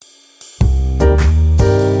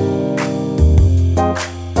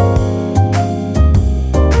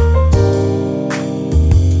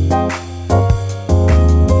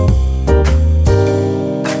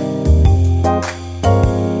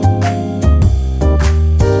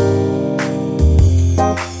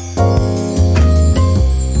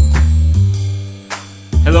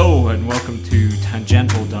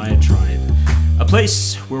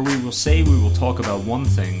talk about one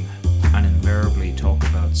thing and invariably talk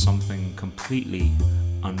about something completely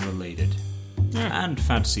unrelated. And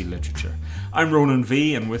fantasy literature. I'm Ronan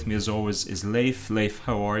V, and with me as always is Leif. Leif,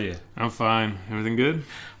 how are you? I'm fine. Everything good?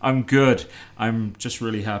 I'm good. I'm just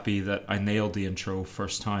really happy that I nailed the intro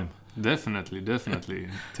first time. Definitely.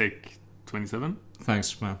 Take 27?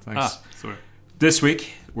 Thanks, man. Thanks. Sorry. This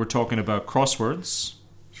week, we're talking about crosswords.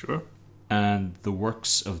 Sure. And the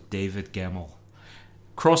works of David Gemmell.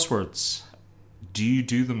 Crosswords. Do you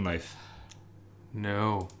do them, Leif?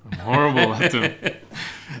 No, I'm horrible at them.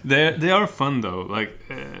 They are fun though. Like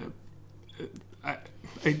I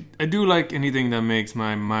do like anything that makes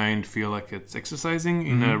my mind feel like it's exercising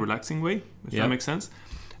in a relaxing way. If that makes sense.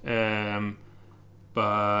 But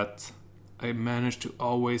I manage to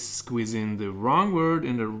always squeeze in the wrong word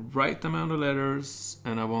in the right amount of letters,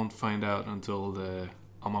 and I won't find out until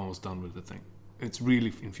I'm almost done with the thing. It's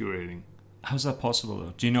really infuriating. How's that possible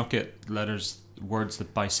though? Do you not get words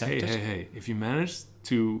that bisect it? Hey, if you manage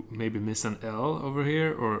to maybe miss an L over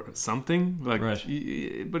here or something, like, right.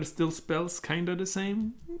 But it still spells kind of the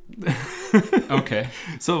same. Okay.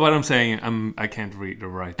 So what I'm saying, I can't read or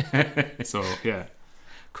write. So, yeah.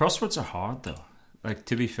 Crosswords are hard though. Like,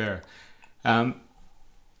 to be fair.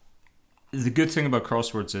 The good thing about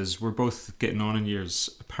crosswords is we're both getting on in years.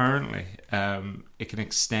 Apparently, it can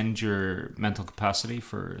extend your mental capacity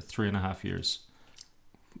for 3.5 years.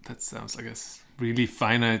 That sounds like a really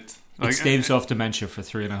finite. It staves off dementia for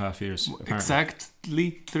 3.5 years. Apparently.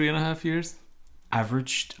 Exactly 3.5 years?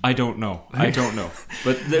 Averaged? I don't know.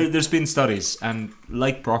 But there's been studies, and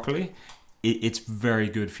like broccoli, it's very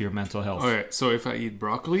good for your mental health. Okay, so if I eat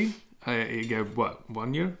broccoli, I get what,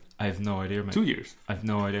 1 year? I have no idea, mate. 2 years? I have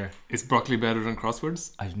no idea. Is broccoli better than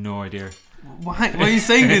crosswords? I have no idea. Why are you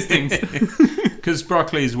saying these things? Because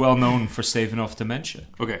broccoli is well known for staving off dementia.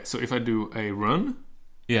 Okay, so if I do a run,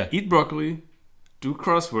 eat broccoli, do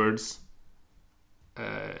crosswords,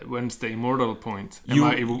 when's the immortal point?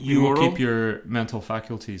 You will keep your mental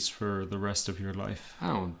faculties for the rest of your life. I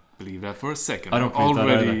don't believe that for a second. I don't I'm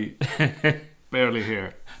believe already barely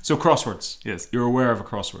here. So crosswords. Yes. You're aware of a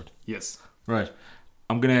crossword? Yes. Right.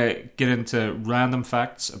 I'm going to get into random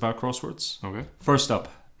facts about crosswords. Okay. First up,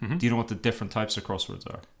 do you know what the different types of crosswords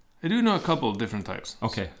are? I do know a couple of different types.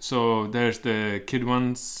 Okay. So there's the kid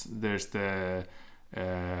ones. There's the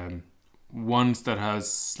ones that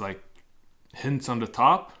has like hints on the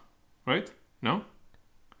top, right? No?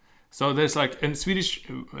 So there's like, in Swedish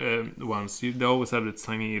ones, they always have the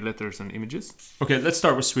tiny letters and images. Okay, let's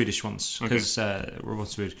start with Swedish ones, because we're both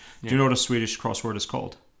Swedish. Do you know what a Swedish crossword is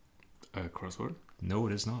called? A crossword? No,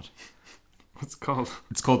 it is not. What's it called?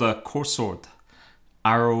 It's called a korsord.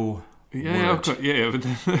 Arrow yeah, word. Yeah, but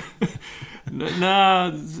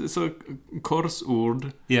nah, so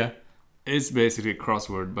korsord is basically a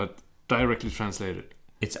crossword, but directly translated.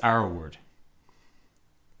 It's arrow word.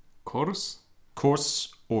 Korsord.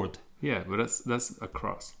 Yeah, but that's a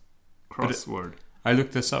crossword. I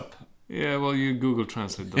looked this up. Yeah, well, your Google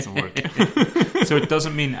Translate doesn't work. So it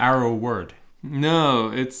doesn't mean arrow word.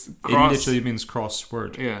 No, it's cross. It literally means cross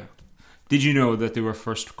word. Yeah. Did you know that they were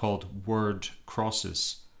first called word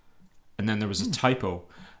crosses? And then there was a typo,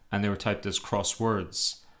 and they were typed as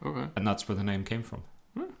crosswords. Okay. And that's where the name came from.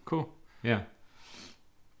 Cool. Yeah.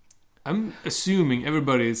 I'm assuming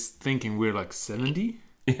everybody's thinking we're like 70.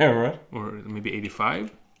 Yeah, right. Or maybe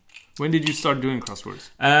 85. When did you start doing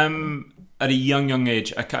crosswords? At a young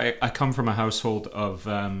age. I come from a household of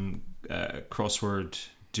crossword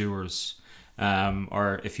doers.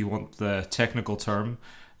 Or if you want the technical term,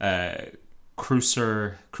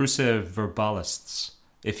 cruciverbalists,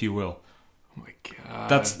 if you will. Oh my god!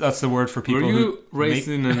 That's the word for people. Were you raised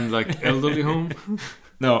in an elderly home?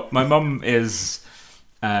 No, my mum is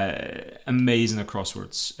amazing at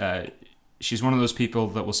crosswords. She's one of those people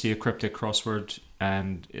that will see a cryptic crossword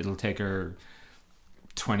and it'll take her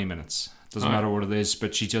 20 minutes. Doesn't matter what it is,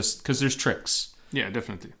 but she just, because there's tricks. Yeah,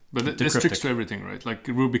 definitely. But there's tricks to everything, right? Like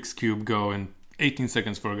Rubik's Cube go in 18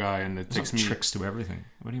 seconds for a guy, and it takes me... tricks to everything.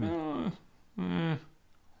 What do you mean?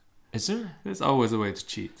 Is there? There's always a way to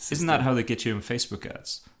cheat. Isn't that how they get you in Facebook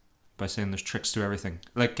ads? By saying there's tricks to everything.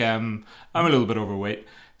 Like, I'm a little bit overweight.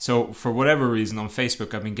 So, for whatever reason, on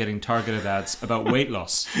Facebook, I've been getting targeted ads about weight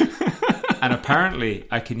loss. And apparently,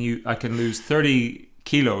 I can lose 30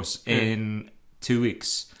 kilos in 2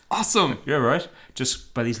 weeks. Awesome! Yeah, right?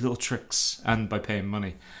 Just by these little tricks and by paying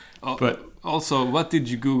money. But also, what did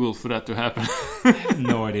you Google for that to happen? I have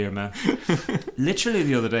no idea, man. Literally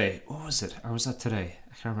the other day, what was it? Or was that today?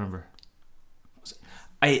 I can't remember.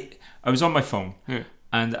 I was on my phone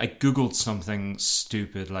and I Googled something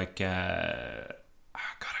stupid like, God,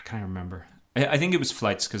 I can't remember. I think it was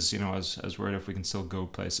flights because I was worried if we can still go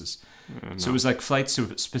places. No. So it was like flights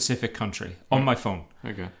to a specific country on my phone,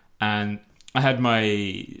 Okay. and I had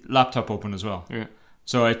my laptop open as well. Yeah.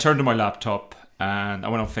 So I turned to my laptop and I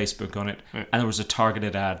went on Facebook on it, Yeah. and there was a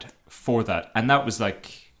targeted ad for that, and that was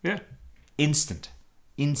like Yeah. instant.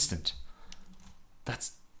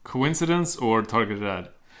 That's Coincidence or targeted ad?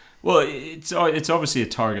 well, it's obviously a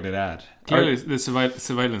targeted ad. Clearly, the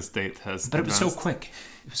surveillance state has. But it was so advanced. quick.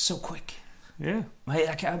 It was so quick. Yeah. My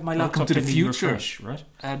Welcome laptop to the didn't even future. refresh, right?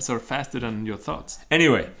 Ads are faster than your thoughts.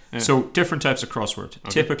 Anyway, Yeah. so different types of crossword. Okay.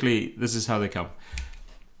 Typically, this is how they come.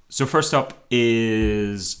 So first up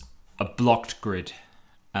is a blocked grid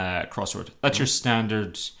crossword. That's your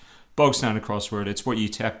bog standard crossword. It's what you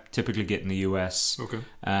typically get in the US. Okay.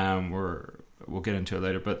 We'll get into it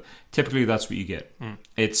later, but typically that's what you get. Mm.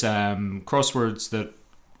 It's crosswords that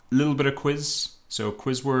a little bit of quiz, so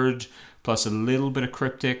quiz word plus a little bit of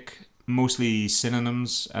cryptic, mostly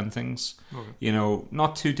synonyms and things. Okay.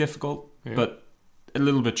 Not too difficult, Yeah. but a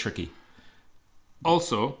little bit tricky.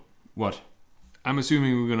 Also, What? I'm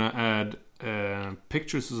assuming we're gonna add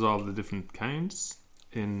pictures of all the different kinds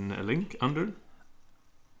in a link under.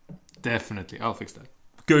 Definitely, I'll fix that.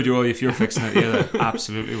 Good, well, if you're fixing it, yeah, that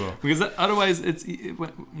absolutely will. Because otherwise,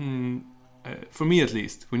 for me at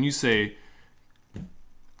least, when you say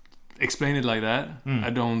explain it like that, I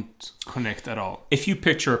don't connect at all. If you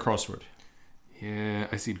picture a crossword. Yeah,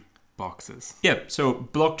 I see boxes. Yeah, so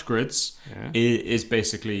blocked grids Yeah. is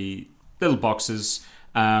basically little boxes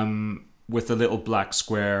with a little black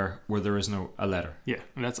square where there is a letter. Yeah,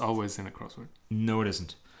 and that's always in a crossword. No, it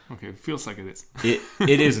isn't. Okay, it feels like it is.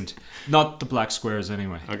 It isn't. Not the black squares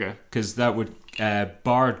anyway. Okay. Because that would...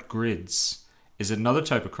 barred grids is another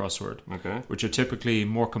type of crossword, Okay. which are typically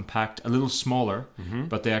more compact, a little smaller, Mm-hmm.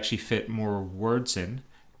 but they actually fit more words in,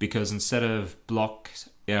 because instead of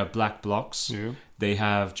black blocks, Yeah. they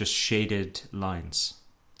have just shaded lines.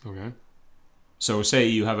 Okay. So say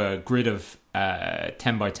you have a grid of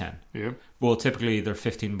 10 by 10. Yeah. Well, typically they're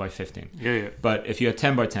 15 by 15. Yeah, yeah. But if you had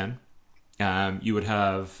 10 by 10, you would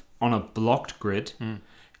have, on a blocked grid,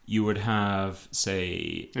 you would have,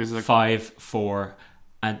 say, It's like- 5, 4,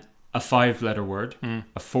 and a 5-letter word,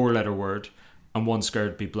 a 4-letter word, and one square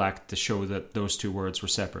would be black to show that those two words were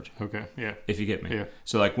separate, Okay, yeah. if you get me. Yeah.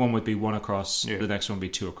 So like one would be 1 across, Yeah. the next one would be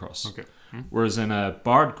 2 across. Okay. Whereas in a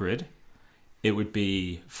barred grid, it would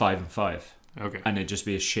be 5 and 5, Okay. and it'd just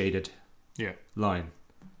be a shaded Yeah. line.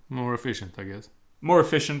 More efficient, I guess. More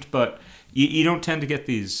efficient, but you don't tend to get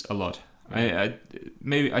these a lot. I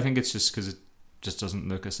think it's just because it just doesn't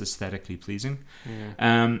look as aesthetically pleasing.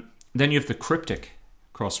 Yeah. Then you have the cryptic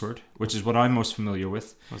crossword, which is what I'm most familiar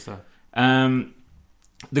with. What's that?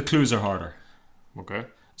 The clues are harder, Okay.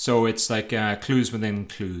 so it's like clues within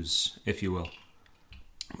clues, if you will.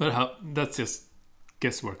 But how? That's just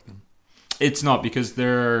guesswork then. It's not, because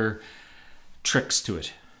there are tricks to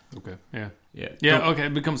it. Okay. Yeah. Yeah. Yeah. Don't- Okay.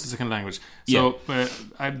 It becomes a second language. So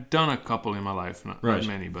I've done a couple in my life, not Right.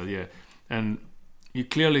 many, but yeah. And you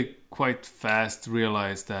clearly quite fast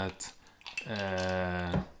realize that.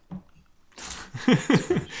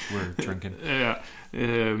 We're drinking. Yeah.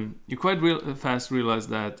 You quite fast realize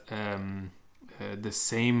that the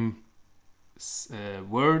same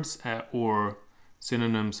words or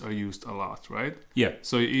synonyms are used a lot, right? Yeah,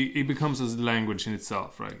 So it becomes a language in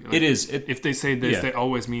itself, right? Like, it is. If they say this, Yeah. they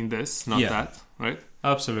always mean this, not Yeah. that, right?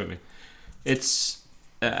 Absolutely. It's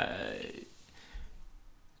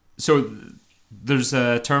so there's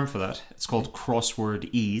a term for that. It's called crossword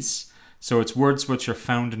ease. So it's words which are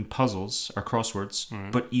found in puzzles or crosswords,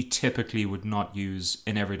 but you typically would not use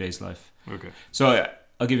in everyday's life. Okay. So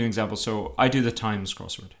I'll give you an example. So I do the Times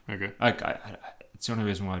crossword. Okay. It's the only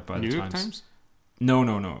reason why I buy New the York Times. Times? No.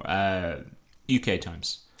 UK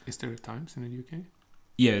Times. Is there a Times in the UK?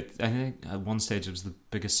 Yeah, I think at one stage it was the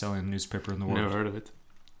biggest selling newspaper in the world. Never heard of it.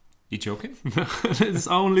 You joking? It's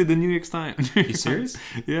only the New York Times. You serious?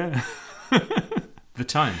 Yeah. The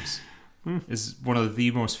Times is one of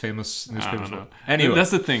the most famous I newspapers. don't know. Anyway,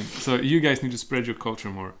 That's the thing. So you guys need to spread your culture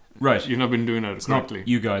more. right. You've not been doing that It's correctly. not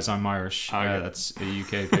you guys. I'm Irish. Okay. That's a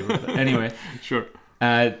UK paper. But anyway, Sure.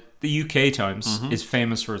 the UK Times is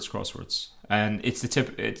famous for its crosswords, and it's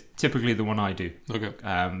it's typically the one I do. Okay.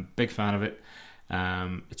 Big fan of it.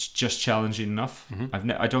 It's just challenging enough.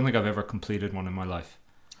 I don't think I've ever completed one in my life,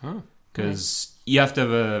 Oh. because you have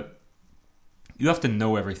to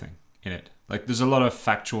know everything in it. Like, there's a lot of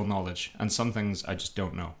factual knowledge, and some things I just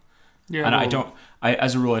don't know. Yeah. And well,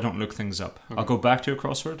 as a rule, I don't look things up. Okay. I'll go back to a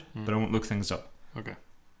crossword, but I won't look things up. Okay.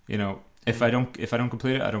 If I don't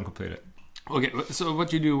complete it, I don't complete it. Okay. So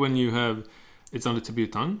what you do when you have it's on the tip of your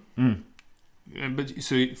tongue, But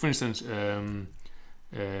so, for instance,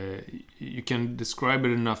 you can describe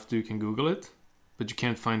it enough that you can Google it, but you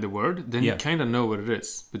can't find the word. Then Yeah. you kind of know what it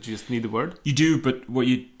is, but you just need the word. You do, but what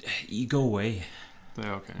you go away.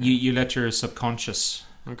 Yeah, okay. You let your subconscious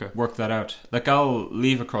Okay. work that out. Like I'll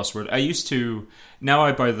leave a crossword. I used to. Now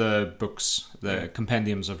I buy the books, the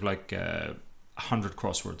compendiums of like 100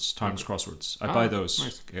 crosswords times crosswords. I buy those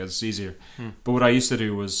nice. because it's easier. But what I used to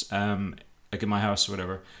do was, like in my house or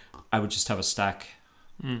whatever, I would just have a stack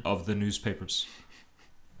of the newspapers,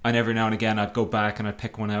 and every now and again I'd go back and I'd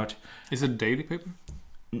pick one out. Is it a daily paper?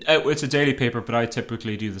 It's a daily paper, but I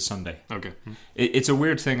typically do the Sunday. Okay. It's a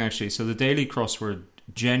weird thing actually. So the daily crossword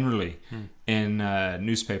generally in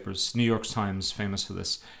newspapers, New York Times famous for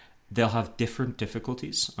this, they'll have different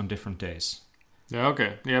difficulties on different days. Yeah,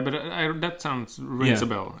 okay. Yeah, but that sounds rings Yeah. a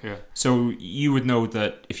bell. Yeah. So you would know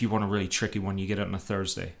that if you want a really tricky one, you get it on a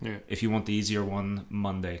Thursday. Yeah. If you want the easier one,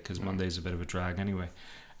 Monday, because Monday's a bit of a drag anyway.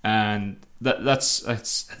 And that's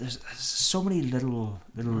there's so many little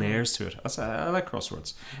layers to it. I like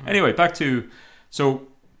crosswords. Anyway, back to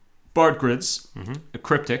Bard grids, a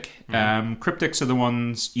cryptic. Cryptics are the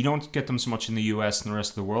ones you don't get them so much in the US and the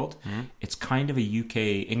rest of the world. It's kind of a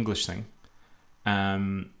UK English thing.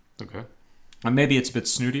 Okay. And maybe it's a bit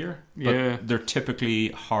snootier, but Yeah. they're typically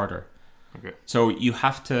harder. Okay. So you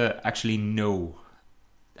have to actually know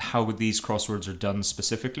how these crosswords are done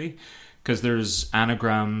specifically, because there's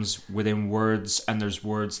anagrams within words, and there's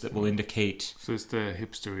words that will indicate. So it's the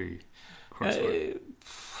hipstery crossword.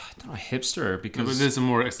 I don't know, hipster, But because there's a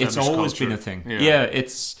more it's established always culture. been a thing. Yeah. Yeah,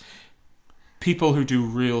 it's people who do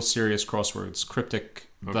real serious crosswords. Cryptic,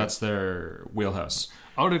 Okay. that's their wheelhouse.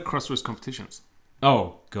 Are there crosswords competitions?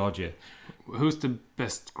 Oh God, yeah. Who's the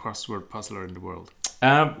best crossword puzzler in the world?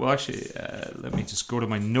 Well, actually, let me just go to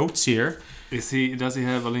my notes here. Does he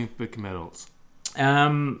have Olympic medals?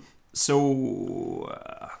 God,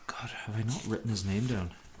 have I not written his name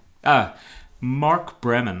down? Mark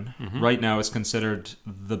Bremen right now is considered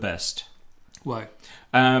the best. Why?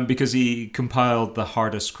 Because he compiled the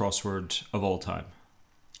hardest crossword of all time.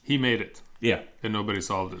 He made it, Yeah. and nobody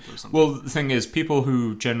solved it or something. Well, the thing is, people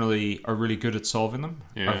who generally are really good at solving them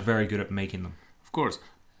Yeah. are very good at making them. Of course,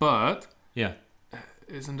 but Yeah.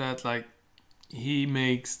 isn't that like he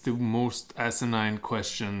makes the most asinine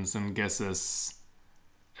questions and guesses,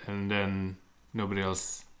 and then nobody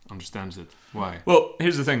else understands it? Why? Well,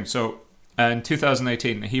 here's the thing. So, in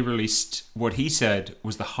 2018, he released what he said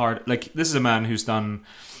was the hard. Like, this is a man who's done.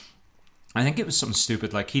 I think it was something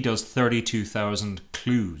stupid. Like, he does 32,000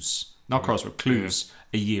 clues, not crossword clues,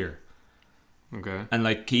 a year, Okay. and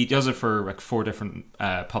like he does it for like 4 different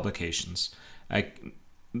publications. Like,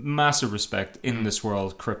 massive respect in this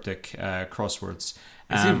world, cryptic crosswords.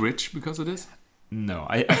 Is he rich because of this? No,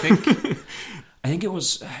 I think I think it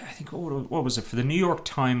was. I think what was it for the New York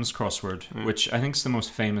Times crossword, which I think is the most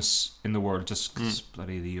famous in the world, just 'cause it's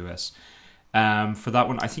bloody the US. For that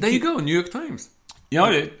one, I think There you go, New York Times. You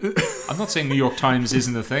know, I'm not saying New York Times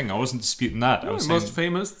isn't a thing. I wasn't disputing that. I was saying Most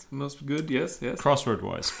famous, most good. Yes. crossword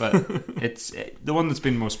wise, but it's the one that's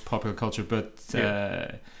been most popular culture. But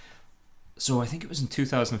so I think it was in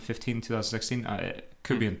 2015, 2016. I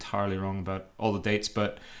could be entirely wrong about all the dates,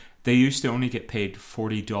 but they used to only get paid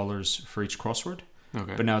 $40 for each crossword,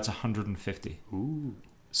 Okay. but now it's $150. Ooh.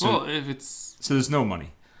 So well, if it's so there's no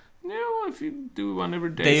money. if you do one every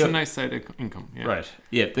day, it's a nice side income. Yeah. Right.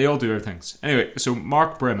 Yeah, they all do their things. Anyway, so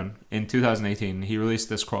Mark Bremen, in 2018, he released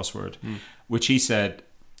this crossword, which he said,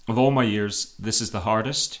 of all my years, this is the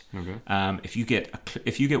hardest. Okay. If you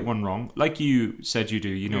get one wrong, like you said you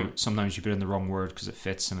do, sometimes you put in the wrong word because it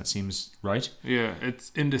fits and it seems right. Yeah, it's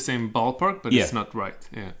in the same ballpark, but Yeah. it's not right.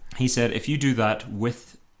 Yeah. He said, if you do that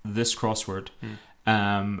with this crossword,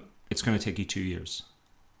 it's going to take you 2 years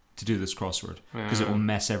to do this crossword because it will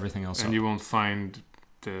mess everything else up. And you won't find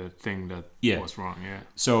the thing that was wrong. Yeah.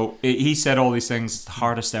 So he said all these things, it's the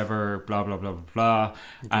hardest ever, blah, blah, blah, blah, blah.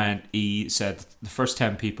 And he said the first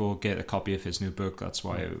 10 people get a copy of his new book. That's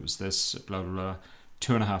why it was this, blah, blah, blah.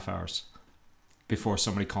 2.5 hours before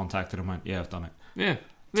somebody contacted him and went, yeah, I've done it. Yeah.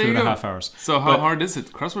 There you 2.5 go. hours. So how hard is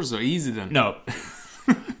it? Crosswords are easy then. No.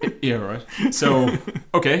 Yeah, right. So,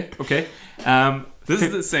 okay. This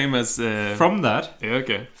is the same as... From that, yeah,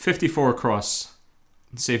 okay. 54 across.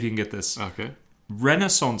 Let's see if you can get this. Okay.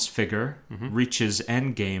 Renaissance figure reaches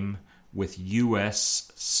endgame with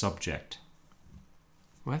US subject.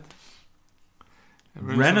 What?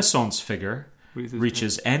 Renaissance figure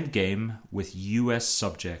reaches endgame with US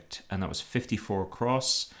subject, and that was 54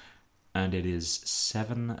 across, and it is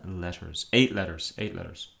 7 letters. 8 letters.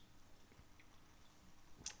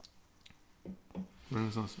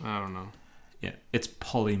 Renaissance, I don't know. Yeah, it's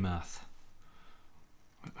polymath.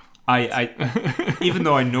 I even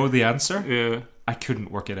though I know the answer, Yeah. I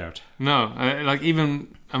couldn't work it out. No, I'm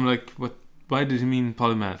like, what? Why did he mean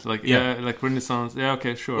polymath? Like, Yeah. like Renaissance. Yeah,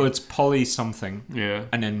 okay, sure. Well, it's poly something, Yeah.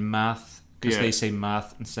 and then math, because Yeah. they say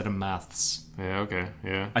math instead of maths. Yeah, okay,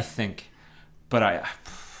 yeah. I think, but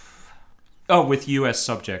with US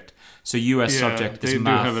subject. So US subject is they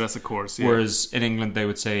math, do have it as a course, yeah. whereas in England they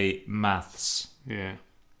would say maths. Yeah.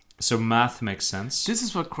 So math makes sense. This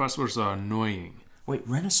is what crosswords are annoying. Wait,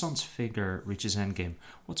 Renaissance figure reaches endgame.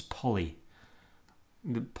 What's poly?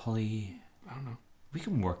 Poly. I don't know. We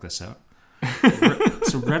can work this out.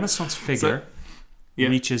 So Renaissance figure yeah.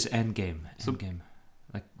 reaches endgame. So- Endgame,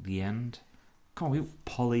 like the end. Come on, we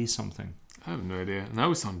poly something. I have no idea. Now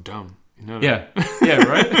we sound dumb. You know that? Yeah, yeah,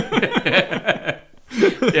 right.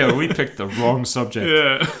 Yeah, we picked the wrong subject.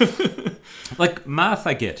 Yeah. Like math,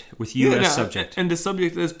 I get with US subject. And the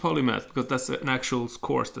subject is polymath because that's an actual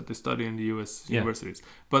course that they study in the US Yeah. universities.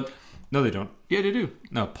 But No, they don't. yeah, they do.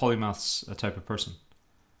 No, polymath's a type of person.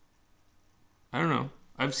 I don't know.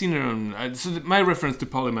 I've seen it on. My reference to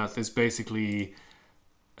polymath is basically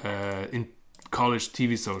in college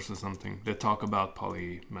TV shows or something. They talk about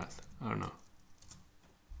polymath. I don't know.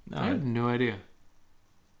 No, I have no idea.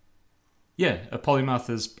 yeah, a polymath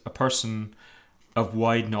is a person of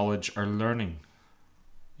wide knowledge or learning.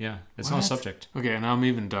 Yeah, it's not a What? subject. Okay, now I'm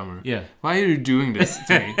even dumber. Yeah. Why are you doing this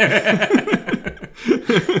to me?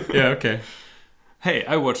 Yeah, okay. Hey,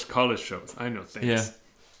 I watch college shows. I know things. Yeah.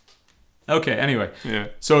 Okay, anyway. Yeah.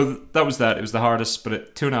 So that was that. It was the hardest,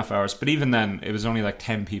 but 2.5 hours. But even then, it was only like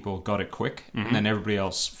 10 people got it quick, and then everybody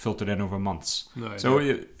else filtered in over months. No, So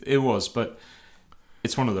yeah. it was, but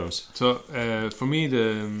it's one of those. So for me,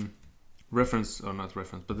 the reference, or not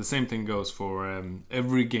reference, but the same thing goes for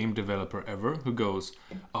every game developer ever who goes,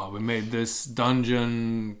 oh, we made this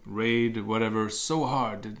dungeon, raid, whatever, so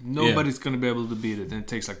hard that nobody's going to be able to beat it. And it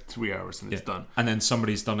takes like 3 hours and it's done. And then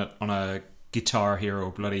somebody's done it on a Guitar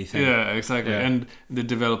Hero bloody thing. Yeah, exactly. Yeah. And the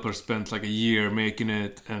developer spent like a year making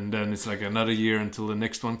it, and then it's like another year until the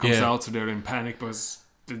next one comes out. So they're in panic because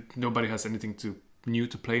nobody has anything new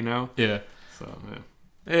to play now. Yeah. So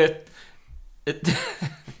yeah. It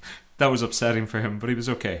that was upsetting for him, but he was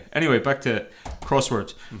okay. Anyway, back to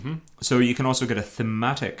crosswords. Mm-hmm. So you can also get a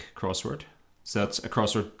thematic crossword. So that's a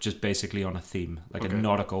crossword just basically on a theme, like a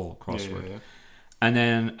nautical crossword. Yeah. And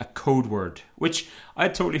then a code word, which I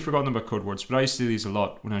had totally forgotten about code words, but I used to do these a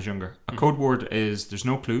lot when I was younger. A code word is, there's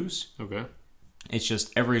no clues. Okay. It's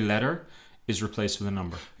just every letter is replaced with a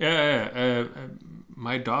number. Yeah.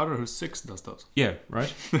 My daughter, who's 6, does those. Yeah,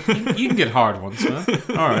 right? You can get hard ones, man.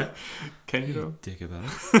 All right. Can you though? Dick about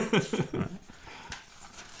it. All right.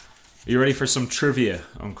 Are you ready for some trivia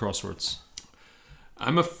on crosswords?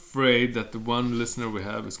 I'm afraid that the one listener we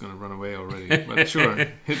have is going to run away already. But sure,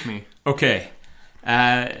 hit me. Okay.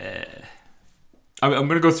 I'm going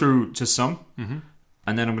to go through to some, and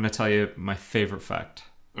then I'm going to tell you my favorite fact,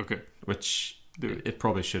 Okay. which Do it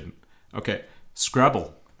probably shouldn't. Okay.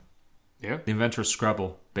 Scrabble. Yeah. The inventor of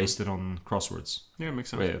Scrabble based it on crosswords. Yeah, makes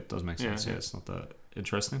sense. Wait, it does make sense. Yeah. It's not that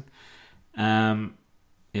interesting. Originally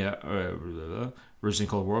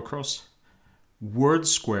called Warcross. Word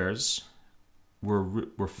squares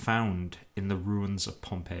were found in the ruins of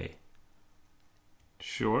Pompeii.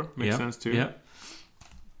 Sure, makes sense too. Yeah.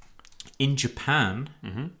 In Japan,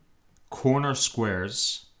 corner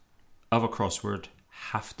squares of a crossword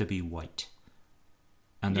have to be white,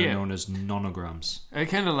 and they're known as nonograms. I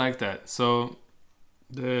kind of like that. So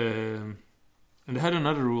and they had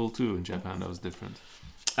another rule too in Japan that was different.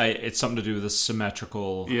 It's something to do with the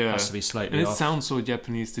symmetrical. Has to be slightly and it off. sounds so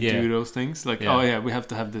Japanese to do those things. Like, oh yeah, we have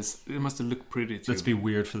to have this. It must look pretty too. Let's be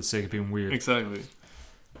weird for the sake of being weird. Exactly.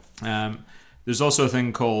 There's also a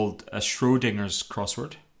thing called a Schrodinger's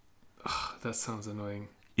crossword. That sounds annoying.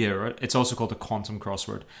 Yeah, right. It's also called a quantum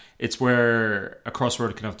crossword. It's where a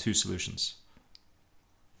crossword can have two solutions.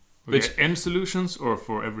 Okay, Which end solutions or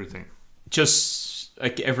for everything? Just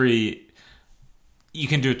like you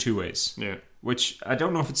can do it two ways. Yeah. Which I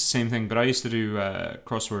don't know if it's the same thing, but I used to do a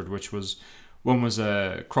crossword, which was one was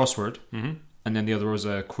a crossword, and then the other was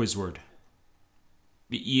a quiz word.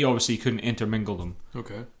 You obviously couldn't intermingle them.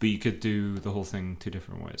 Okay. But you could do the whole thing two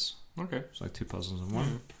different ways. Okay. It's like two puzzles in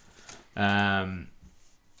one. A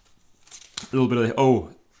little bit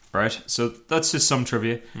of right. So that's just some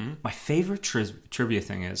trivia. My favorite trivia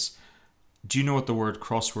thing is, do you know what the word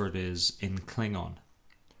crossword is in Klingon?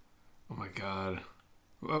 Oh my god.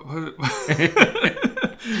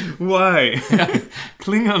 Why?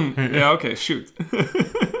 Klingon. Yeah. Okay. Shoot.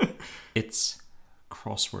 It's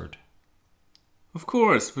crossword. Of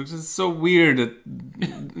course, because it's so weird that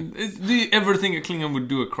do you ever think a Klingon would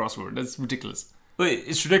do a crossword? That's ridiculous. Well,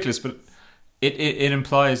 it's ridiculous, but it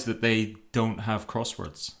implies that they don't have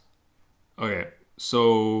crosswords. Okay,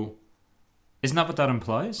 so Isn't that what that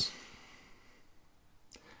implies?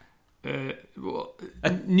 well,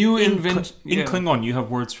 new invention. In Klingon, you have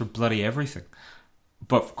words for bloody everything.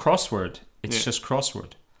 But for crossword, it's just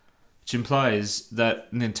crossword. Which implies that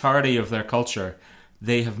in the entirety of their culture,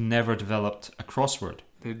 they have never developed a crossword.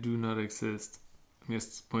 They do not exist. I'm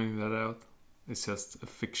just pointing that out. It's just a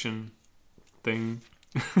fiction thing.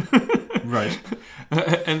 Right.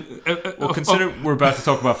 And Well, consider we're about to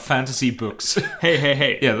talk about fantasy books.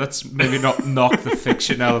 hey. Yeah, let's maybe not knock the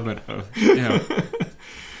fiction element of,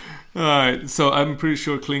 Alright, so I'm pretty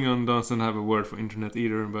sure Klingon doesn't have a word for internet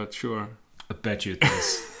either, but sure. I bet you it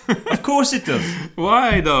does. Of course it does.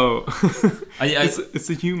 Why though? I It's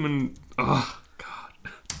a human. Oh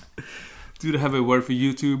God. Do they have a word for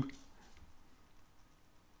YouTube?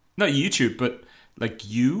 Not YouTube, but like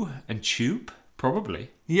you and tube,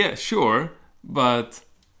 probably. Yeah, sure, but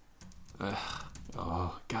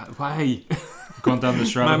oh God, why? Gone down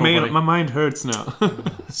this rabbit hole, buddy. My mind hurts now.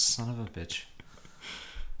 Son of a bitch.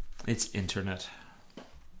 It's internet.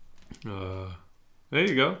 There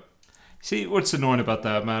you go. See, what's annoying about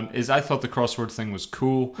that, man, is I thought the crossword thing was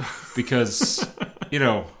cool because,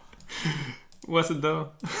 Was it though?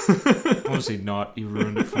 honestly not. You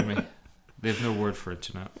ruined it for me. They have no word for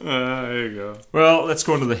internet. There you go. Well, let's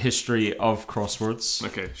go into the history of crosswords.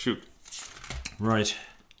 Okay, shoot. Right.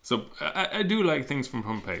 So I do like things from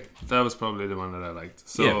Pompeii. That was probably the one that I liked.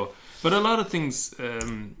 So, Yeah. but a lot of things,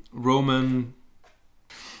 Roman.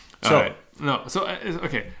 So- Alright. No. So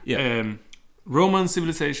okay. Yeah. Roman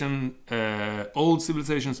civilization, old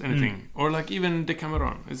civilizations, anything, or like even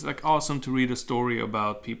Decameron. It's like awesome to read a story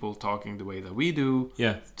about people talking the way that we do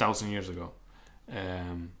Yeah. 1,000 years ago.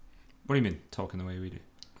 What do you mean, talking the way we do?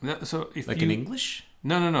 So if Like you, in English?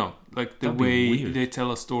 No. Like the That'd be way weird. they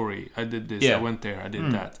tell a story. I did this. Yeah. I went there. I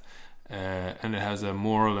did that. And it has a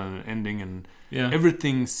moral and an ending, and Yeah.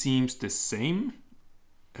 everything seems the same,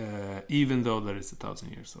 even though that is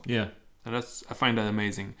 1,000 years old. Yeah. And I find that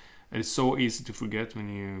amazing. And it's so easy to forget when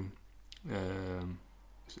you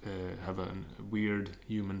have a weird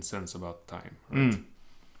human sense about time. Right?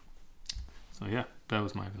 So yeah, that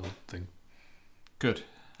was my little thing. Good.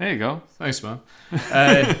 There you go. Thanks, man.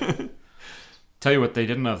 Tell you what they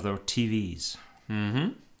didn't have, though, TVs.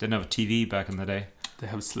 Mm-hmm. Didn't have a TV back in the day. They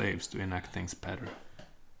have slaves to enact things better.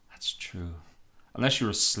 That's true. Unless you're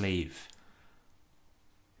a slave.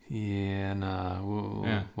 Yeah, nah.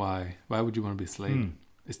 Yeah. Why? Why would you want to be a slave? Hmm.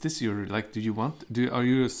 Is this your like? Are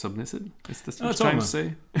you submissive? Is this No, what it's you're trying all, to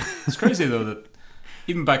say? It's crazy, though, that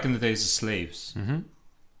even back in the days of slaves, Mm-hmm.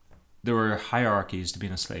 there were hierarchies to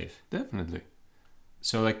being a slave. Definitely.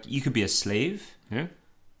 So, like, you could be a slave, Yeah.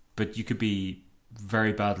 but you could be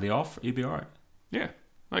very badly off. You'd be alright. Yeah.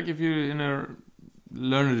 Like if you're in a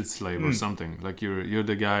learned slave or something, like you're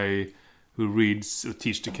the guy who reads or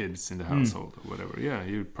teach the kids in the household or whatever. Yeah,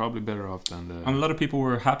 you're probably better off than the. And a lot of people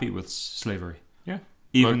were happy with slavery. Yeah.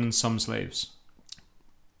 Even some slaves.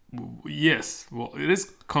 Yes. Well, it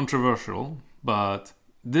is controversial, but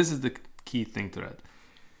this is the key thing to that.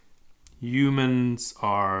 Humans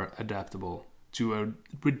are adaptable to a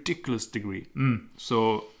ridiculous degree.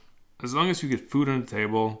 So as long as you get food on the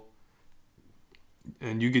table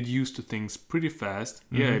and you get used to things pretty fast,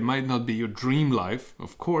 yeah, it might not be your dream life,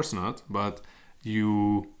 of course not, but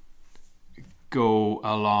you go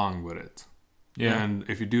along with it. Yeah. And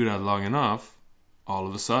if you do that long enough, all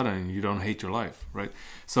of a sudden you don't hate your life, right?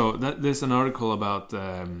 So there's an article about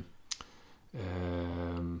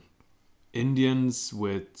Indians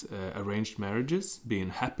with arranged marriages being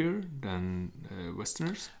happier than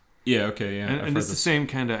Westerners. Yeah, okay, yeah. And it's the same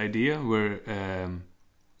kind of idea where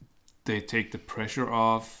they take the pressure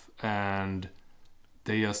off and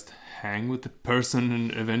they just hang with the person,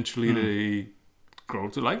 and eventually they grow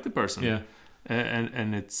to like the person. Yeah.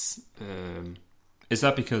 And it's Is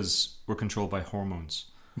that because we're controlled by hormones?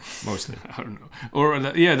 Mostly. I don't know, or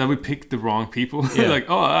that we picked the wrong people. Yeah. Like,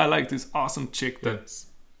 oh, I like this awesome chick that's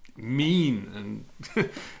mean and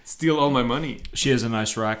steal all my money. She has a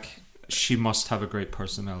nice rack. She must have a great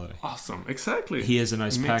personality. Awesome, exactly. He has a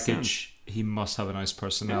nice Makes package. He must have a nice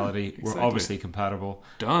personality. Yeah, exactly. We're obviously compatible.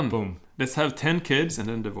 Done. Boom. Let's have 10 kids and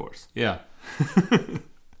then divorce. Yeah.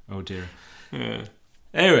 Oh dear. Yeah.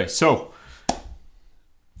 Anyway, so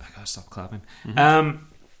I gotta stop clapping.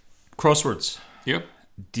 Crosswords. Yep.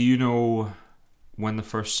 Do you know when the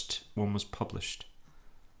first one was published?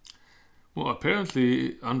 Well,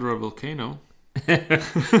 apparently under a volcano.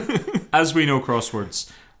 As we know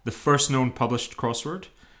crosswords, the first known published crossword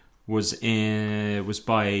was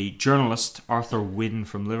by journalist Arthur Wynne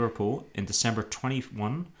from Liverpool in December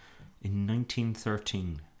 21 in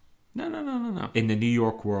 1913 No. in the New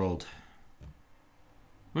York World.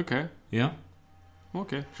 Okay. Yeah,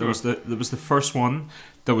 Okay. that Sure. was the first one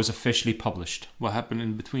that was officially published. What happened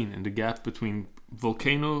in between, in the gap between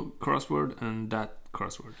volcano crossword and that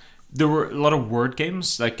crossword? There were a lot of word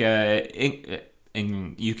games. Like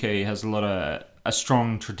in UK has a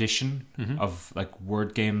strong tradition of like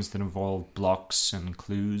word games that involve blocks and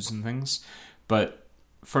clues and things. But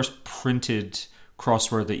first printed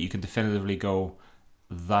crossword that you can definitively go,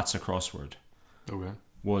 that's a crossword, Okay.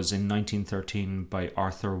 was in 1913 by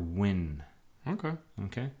Arthur Wynne. Okay.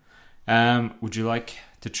 Okay. Would you like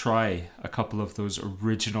to try a couple of those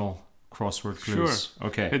original crossword clues? Sure.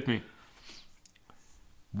 Okay. Hit me.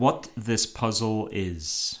 What this puzzle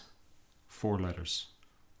is. 4 letters.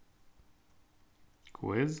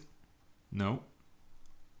 Quiz? No.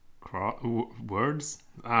 Words?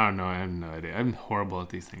 I don't know. I have no idea. I'm horrible at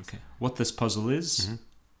these things. Okay. What this puzzle is.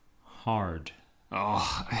 Hard.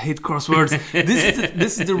 Oh, I hate crosswords.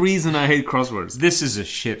 This is the reason I hate crosswords. This is a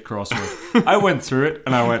shit crossword. I went through it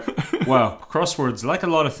and I went, wow, crosswords, like a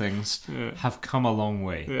lot of things, have come a long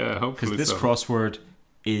way. Yeah, hopefully Because this so. crossword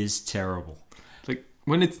is terrible. Like,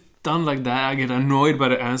 when it's done like that, I get annoyed by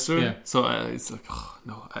the answer. Yeah. So it's like, oh,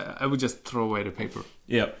 no, I would just throw away the paper.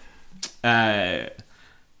 Yep.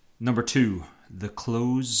 Number 2, the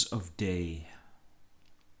close of day.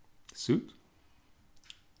 Suit?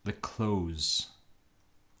 The close.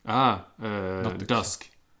 The dusk.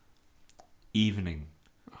 Evening.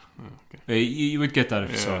 Okay. You would get that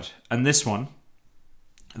if you saw it. And this one,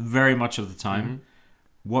 very much of the time,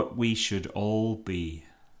 what we should all be.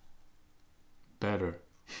 Better.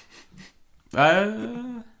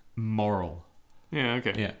 Moral. Yeah,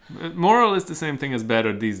 okay. Yeah. Moral is the same thing as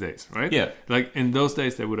better these days, right? Yeah. Like, in those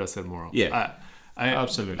days, they would have said moral. Yeah. I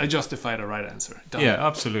Absolutely. I justify the right answer. Done. Yeah,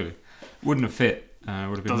 absolutely. Wouldn't have fit. Would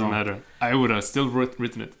have been Doesn't wrong. matter. I would have still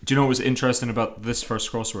written it. Do you know what was interesting about this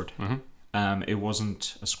first crossword? Mm-hmm. It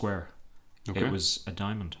wasn't a square. Okay. It was a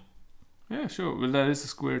diamond. Yeah, sure. Well, that is a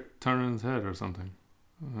square turning its head or something.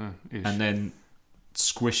 Ish. And then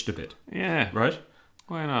squished a bit, yeah, right?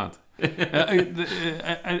 why not?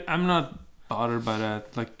 I'm not bothered by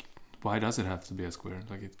that. Like, why does it have to be a square?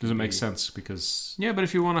 Like, it Does it could make be- sense? Because... Yeah, but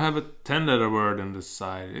if you want to have a 10-letter word on the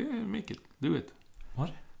side, make it. Do it.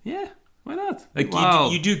 What? Yeah, why not? Like, Wow.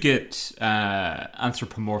 you do get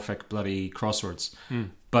anthropomorphic bloody crosswords.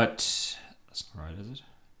 But... That's not right, is it?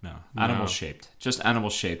 No. No. Animal-shaped. Just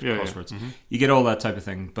animal-shaped Yeah, yeah. crosswords. Mhm. You get all that type of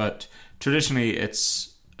thing. But traditionally,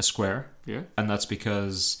 it's a square. Yeah. And that's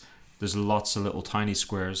because there's lots of little tiny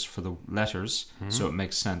squares for the letters, so it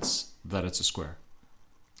makes sense that it's a square.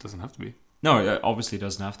 Doesn't have to be. No, it obviously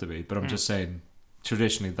doesn't have to be, but I'm just saying,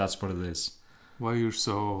 traditionally, that's what it is. Why you're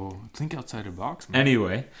so... Think outside the box, man.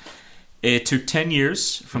 Anyway, it took 10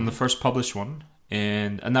 years from the first published one,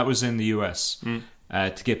 and that was in the US,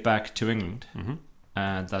 to get back to England,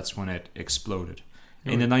 and that's when it exploded.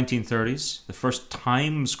 In the 1930s, the first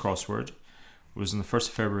Times crossword was on the 1st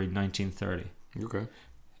of February 1930. Okay.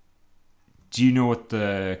 Do you know what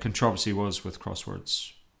the controversy was with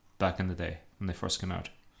crosswords back in the day when they first came out?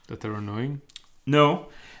 That they're annoying? No.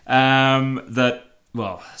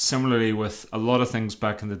 Well, similarly with a lot of things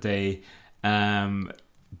back in the day,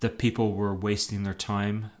 that people were wasting their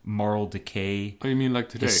time, moral decay, Oh, you mean like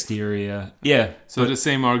today? hysteria. Yeah. So the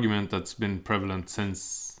same argument that's been prevalent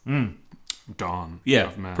since dawn Yeah,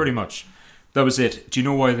 of man. pretty much. That was it. Do you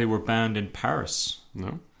know why they were banned in Paris?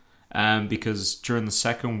 No? Because during the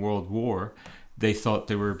Second World War, they thought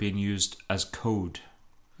they were being used as code.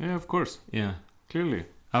 Yeah, of course. Yeah, Clearly.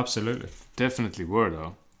 absolutely. Definitely were,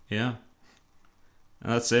 though. Yeah.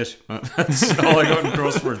 And that's it. That's all I got in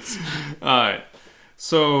crosswords. Alright.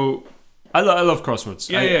 So... I love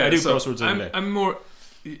crosswords. I do so crosswords every day. I'm more...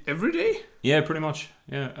 Every day? Yeah, pretty much.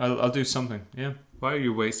 Yeah, I'll do something. Yeah. Why are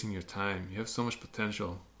you wasting your time? You have so much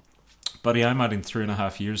potential. Buddy, I'm adding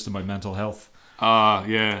 3.5 years to my mental health.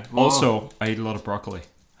 Yeah. Well, Also, I eat a lot of broccoli.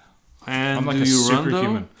 and I'm like do a you run, though?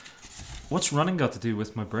 superhuman. What's running got to do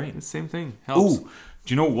with my brain? The same thing. Helps. Oh,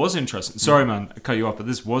 do you know what was interesting? Sorry, man, I cut you off, but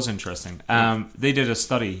this was interesting. They did a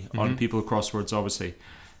study on people with crosswords, obviously,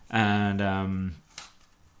 and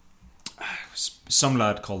some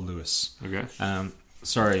lad called Lewis. Okay.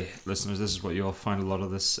 Sorry, listeners, this is what you'll find a lot of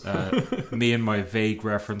this. Me and my vague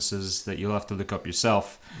references that you'll have to look up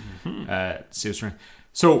yourself. See what's wrong.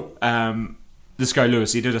 So, this guy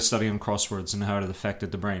Lewis, he did a study on crosswords and how it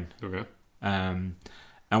affected the brain. Okay.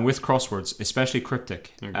 And with crosswords, especially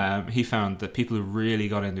cryptic, Okay. he found that people who really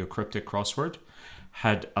got into a cryptic crossword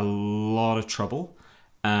had a lot of trouble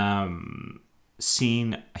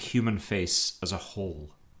seen a human face as a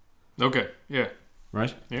whole. Okay. Yeah.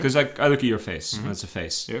 Right? Yeah. Because I look at your face, and it's a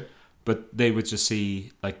face. Yeah. But they would just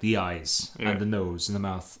see like the eyes Yeah. and the nose and the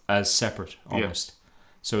mouth as separate almost.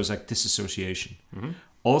 So it's like disassociation.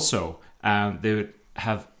 Also, they would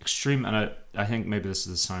have extreme, and I think maybe this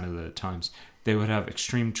is a sign of the times, they would have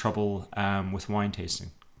extreme trouble with wine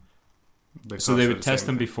tasting. So they would test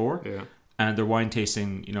them before, Yeah. and their wine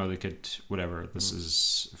tasting, you know, they could, whatever, this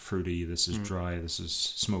is fruity, this is dry, this is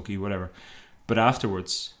smoky, whatever. But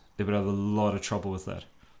afterwards, they would have a lot of trouble with that.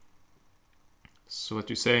 So what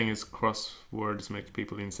you're saying is crosswords make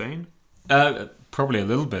people insane? Probably a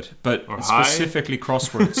little bit, but Or high? specifically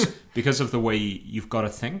crosswords, because of the way you've got to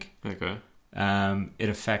think, Okay. it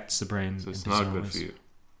affects the brain. So it's in not bizarre good ways. for you.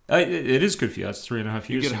 It is good for you. That's 3.5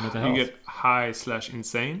 You years get, in mental you health. get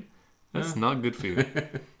high/insane. That's Yeah. not good for you.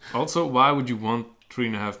 Also, why would you want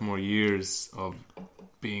 3.5 more years of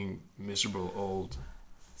being miserable old?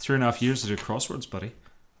 3.5 years to do crosswords, buddy.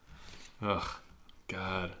 Ugh,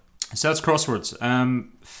 God. So that's crosswords.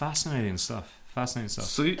 Fascinating stuff.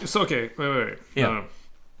 So okay. Wait. Yeah. No.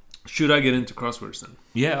 Should I get into crosswords then?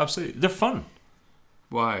 Yeah, absolutely. They're fun.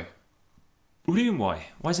 Why? What do you mean, why?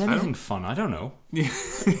 Why is anything don't- fun? I don't know. Yeah.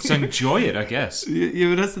 So enjoy it, I guess. Yeah,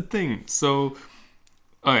 but that's the thing. So,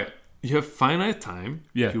 all right, you have finite time.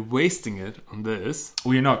 Yeah. You're wasting it on this.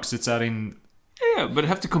 Well, you're not, because it's adding... Yeah, but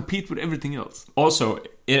have to compete with everything else. Also,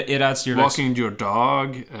 it adds to your Walking your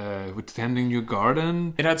dog, with tending your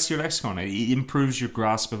garden. It adds to your lexicon. It improves your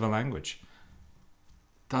grasp of a language.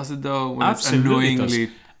 Does it though? When Absolutely it's does.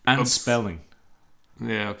 annoyingly. And spelling.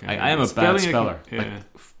 Yeah, okay. I am a bad Spelling, speller. Yeah, Like,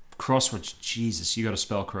 crosswords, Jesus, you got to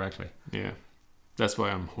spell correctly. yeah. That's why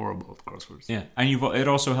I'm horrible at crosswords. Yeah, and it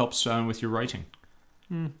also helps with your writing.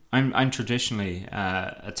 I'm traditionally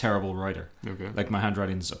a terrible writer. Okay. Like, my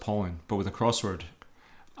handwriting's appalling, but with a crossword,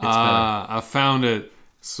 it's I found it.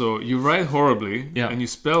 So you write horribly, Yeah. and you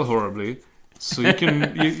spell horribly. So you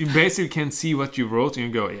can you basically can see what you wrote, and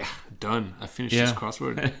you go, yeah, done. I finished this Yeah.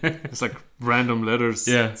 crossword. It's like random letters,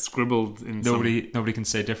 Yeah. scribbled in. Nobody can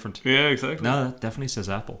say different. Yeah, exactly. No, that definitely says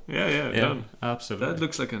apple. Yeah, done. Absolutely. That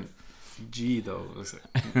looks like a G though. Looks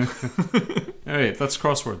like, All right, that's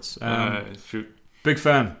crosswords. shoot. Big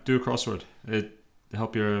fan. Do a crossword. It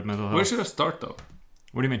help your mental health. Where should I start though?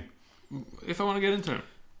 What do you mean? If I want to get into it.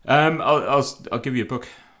 I'll give you a book.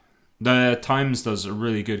 The Times does a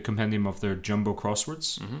really good compendium of their jumbo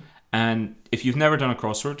crosswords, and if you've never done a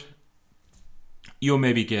crossword, you'll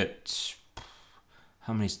maybe get,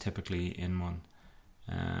 how many's typically in one?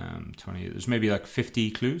 20. There's maybe like 50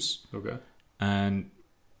 clues, Okay. and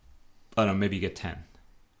I don't know, maybe you get 10.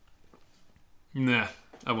 Nah,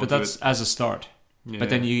 I won't. But that's as a start. do it. But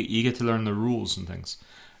then Yeah. you get to learn the rules and things,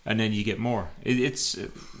 and then you get more. It's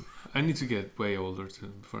I need to get way older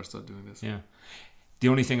before I start doing this. yeah. The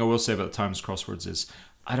only thing I will say about the Times crosswords is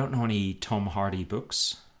I don't know any Thomas Hardy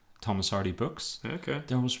books. Okay.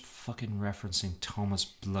 They're always fucking referencing Thomas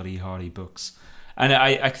bloody Hardy books, and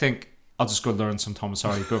I think I'll just go learn some Thomas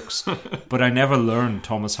Hardy books. But I never learned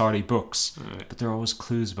Thomas Hardy books. Alright. But there are always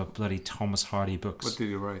clues about bloody Thomas Hardy books. What did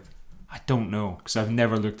you write? I don't know because I've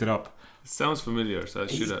never looked it up. It sounds familiar, so I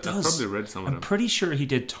It should have. I does. probably read some of I'm them. pretty sure he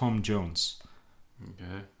did Tom Jones.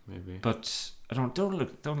 Okay, maybe. But I don't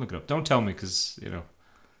look it up. Don't tell me because you know.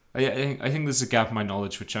 I think there's a gap in my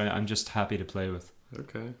knowledge which I'm just happy to play with.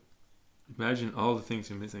 Okay. Imagine all the things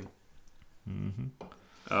you're missing. Mm-hmm.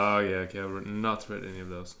 Oh yeah, okay. I've not read any of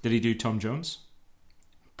those. Did he do Tom Jones?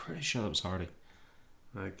 Pretty sure that was Hardy.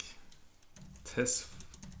 Like Tess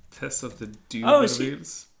of the Dude. Oh, is he-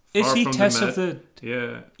 Wheels. Is Far he from Tess the of the?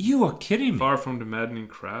 Yeah. You are kidding me. Far from the maddening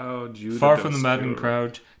crowd. Judah Far from the Does maddening Cure,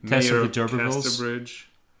 crowd. Tess Mayor of the D'Urbervilles. Casterbridge,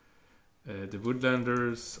 the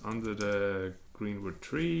Woodlanders, Under the Greenwood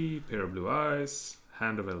Tree, Pair of Blue Eyes,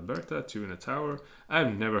 Hand of Alberta, Two in a Tower.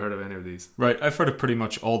 I've never heard of any of these. Right, I've heard of pretty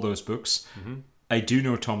much all those books. Mm-hmm. I do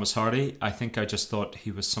know Thomas Hardy. I think I just thought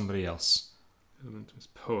he was somebody else. Elementals,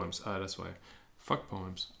 poems. That's why. Fuck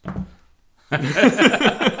poems.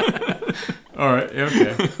 All right,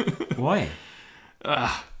 okay. Why?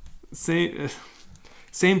 Same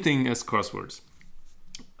thing as crosswords.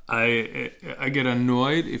 I get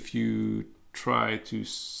annoyed if you try to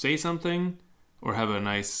say something or have a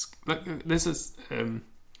nice like this is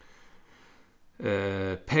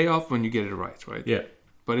payoff when you get it right? Yeah.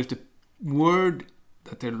 But if the word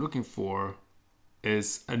that they're looking for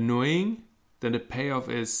is annoying, then the payoff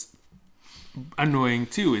is annoying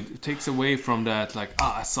too. It takes away from that, like,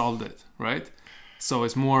 I solved it, right? So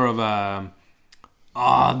it's more of a,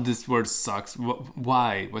 this word sucks.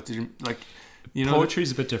 Why? What did you, like, You know,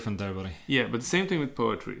 Poetry's a bit different there, buddy. yeah, but the same thing with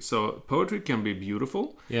poetry. So poetry can be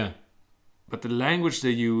beautiful, Yeah. but the language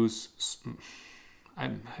they use,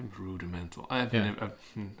 I'm rudimental. I'm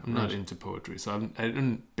not Right. into poetry, so I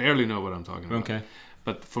don't barely know what I'm talking about. Okay.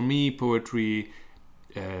 But for me, poetry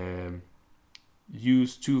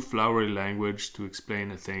use too flowery language to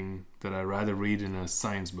explain a thing that I rather read in a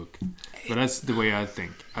science book. But that's the way I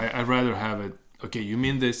think. I'd rather have it. Okay, you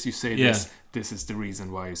mean this? You say Yeah. this. This is the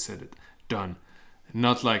reason why you said it. Done.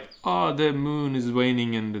 Not like, oh, the moon is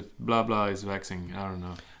waning and the blah blah is waxing. I don't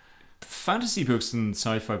know. Fantasy books and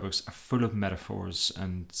sci-fi books are full of metaphors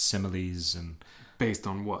and similes and Based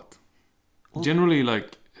on what? Well- Generally,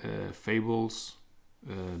 like fables,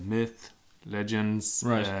 myth, legends.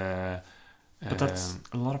 Right. But that's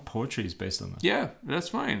a lot of poetry is based on that. Yeah, that's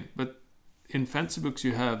fine. But in fantasy books,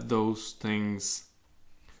 you have those things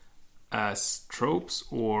as tropes,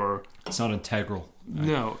 or It's not integral.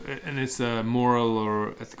 no, and it's a moral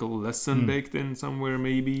or ethical lesson Hmm. baked in somewhere.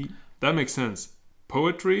 Maybe that makes sense.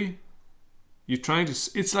 Poetry, you're trying to.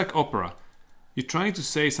 It's like opera. You're trying to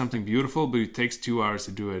say something beautiful, but it takes 2 hours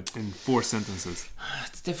to do it in 4 sentences.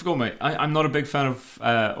 It's difficult, mate. I'm not a big fan of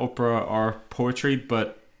opera or poetry,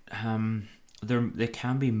 but they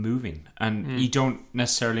can be moving, and you don't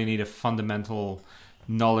necessarily need a fundamental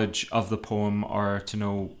knowledge of the poem or to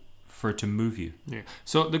know for it to move you, Yeah.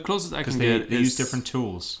 So the closest I because can they get use is different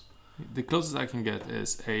tools. The closest I can get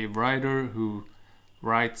is a writer who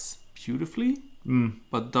writes beautifully,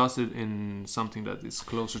 but does it in something that is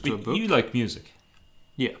closer to a book. You like music,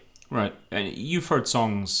 Yeah. right? And you've heard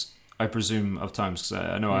songs, I presume, of times, because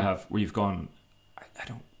I know I have, where you've gone, I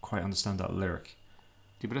don't quite understand that lyric.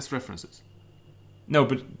 Yeah, but that's references. No,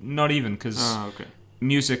 but not even, because Okay.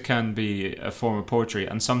 music can be a form of poetry,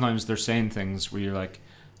 and sometimes they're saying things where you're like,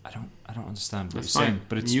 I don't understand what That's you're fine. saying.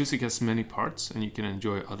 But it's Music has many parts, and you can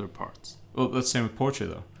enjoy other parts. well, that's the same with poetry,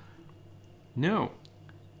 though. No.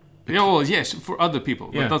 Yeah, well, yes, for other people,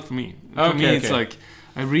 Yeah. but not for me. For Okay, me, it's okay. like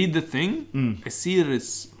I read the thing, I see that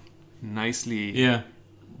it's nicely Yeah.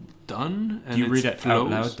 done, and Do you read it it out flows.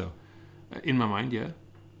 loud though? In my mind, yeah.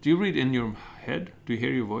 Do you read in your head? Do you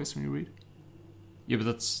hear your voice when you read? Yeah, but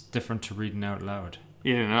that's different to reading out loud.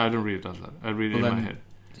 Yeah, no, I don't read it out loud. I read it Well, in my then- head.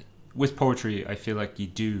 With poetry, I feel like you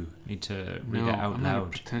do need to read it out I'm not a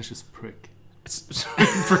loud. pretentious prick. It's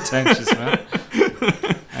pretentious, man.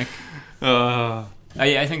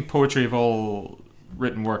 I think poetry of all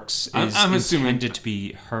written works is I'm assuming- intended to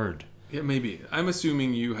be heard. Yeah, maybe. I'm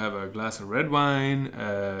assuming you have a glass of red wine,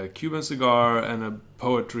 a Cuban cigar, and a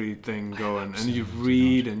poetry thing going, and you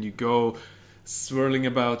read and you go swirling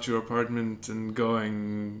about your apartment and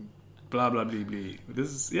going blah blah blah blah. This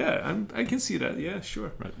is I can see that. Yeah,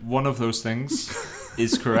 sure. Right. One of those things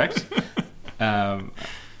is correct.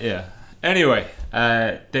 Yeah. Anyway,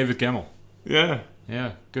 David Gemmell. Yeah.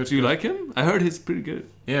 Yeah, good. Do you good. like him? I heard he's pretty good.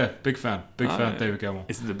 Yeah, big fan. Big fan of yeah. David Gemmell.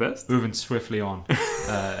 Is it the best? Moving swiftly on.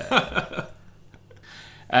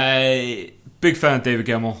 Big fan of David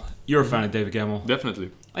Gemmell. You're a fan of David Gemmell.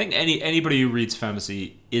 Definitely. I think anybody who reads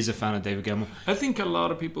fantasy is a fan of David Gemmell. I think a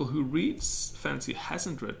lot of people who reads fantasy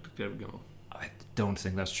hasn't read David Gemmell. I don't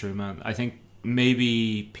think that's true, man. I think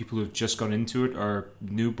maybe people who've just gone into it are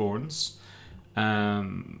newborns.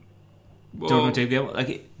 Don't know David Gemmell.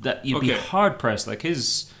 Like that, you'd be Okay. hard pressed. Like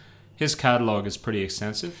his catalog is pretty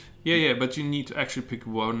extensive. Yeah, but you need to actually pick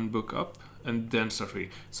one book up and then start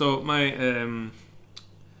reading. So my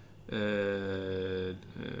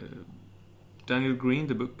Daniel Green,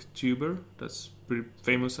 the booktuber, that's pretty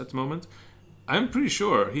famous at the moment. I'm pretty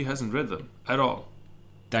sure he hasn't read them at all.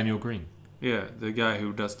 Daniel Green. Yeah, the guy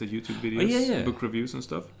who does the YouTube videos, yeah. book reviews and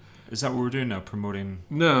stuff. Is that what we're doing now? Promoting?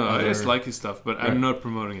 No, I Other- just like his stuff, but Right. I'm not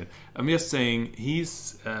promoting it. I'm just saying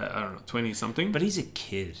he's, I don't know, 20 something. But he's a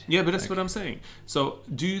kid. Yeah, but that's what I'm saying. So,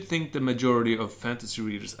 do you think the majority of fantasy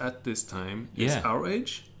readers at this time is Yeah. our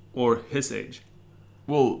age or his age?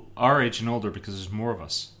 Well, our age and older, because there's more of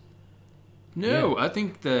us. No, I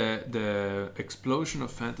think the explosion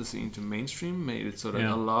of fantasy into mainstream made it so that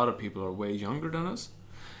Yeah. a lot of people are way younger than us.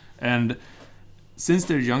 And since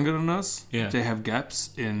they're younger than us, Yeah. they have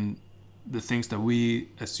gaps in the things that we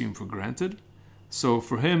assume for granted. So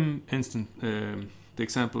for him, the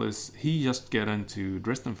example is he just got into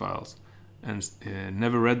Dresden Files and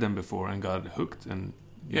never read them before and got hooked and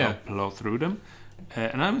Yeah. plow through them.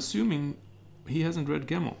 And I'm assuming he hasn't read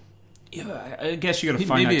Gemmell. Yeah, I guess you got to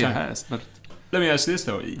find Maybe out he time. has, but Let me ask you this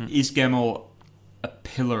though: Is Gemmell a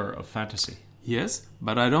pillar of fantasy? yes,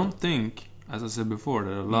 but I don't think, as I said before,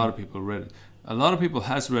 that a lot of people read it. A lot of people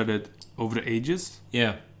has read it over the ages,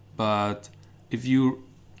 Yeah, but if you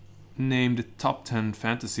name the top 10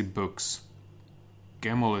 fantasy books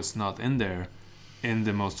Gemmell is not in there in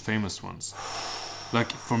the most famous ones.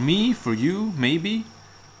 Like for me, for you, maybe,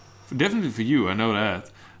 definitely for you, I know that.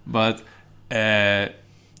 But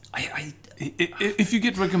if you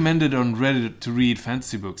get recommended on Reddit to read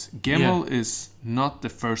fantasy books, Gemmell is not the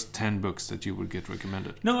first 10 books that you would get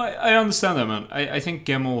recommended. No, I understand that, man. I think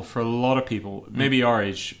Gemmell, for a lot of people, maybe our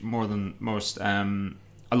age more than most, a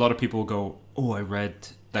lot of people go, oh, I read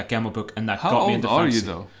that Gemmell book and that got me into fantasy. How old are you,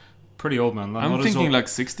 though? Pretty old, man. I'm thinking like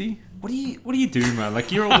 60. What are you doing, man?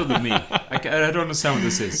 Like, you're older than me. Like, I don't understand what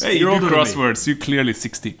this is. Hey, you're older than me. Crosswords. You're clearly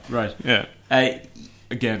 60. Right. Yeah.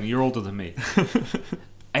 Again, you're older than me.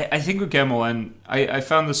 I think with Gemmell, and I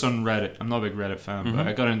found this on Reddit. I'm not a big Reddit fan, but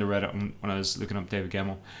I got into Reddit when I was looking up David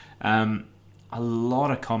Gemmell. A lot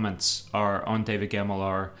of comments on David Gemmell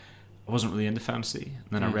are, I wasn't really into fantasy. And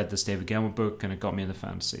then I read this David Gemmell book and it got me into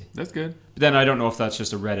fantasy. That's good. But then I don't know if that's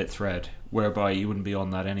just a Reddit thread whereby you wouldn't be on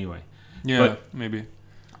that anyway. Yeah, but maybe.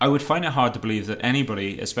 I would find it hard to believe that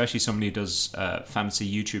anybody, especially somebody who does a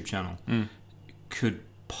fantasy YouTube channel, could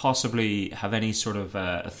possibly have any sort of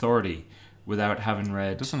authority without having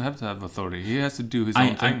read. Doesn't have to have authority. He has to do his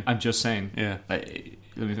own thing. I'm just saying. Yeah. Let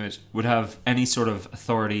me finish. Would have any sort of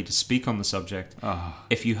authority to speak on the subject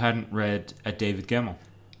if you hadn't read a David Gemmell.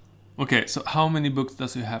 Okay, so how many books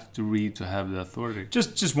does he have to read to have the authority?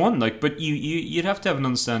 Just one, but you'd have to have an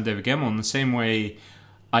understand David Gemmell in the same way.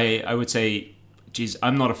 I would say, geez,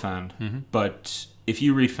 I'm not a fan, but if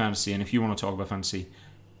you read fantasy and if you want to talk about fantasy,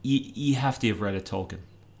 you have to have read a Tolkien.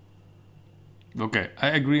 Okay, I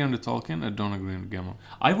agree on the Tolkien. I don't agree on the Gemmell.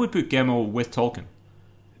 I would put Gemmell with Tolkien.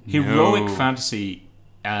 Heroic fantasy.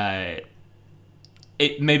 Maybe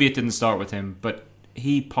it didn't start with him, but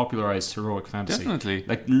he popularized heroic fantasy. Definitely,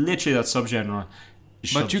 like literally that subgenre.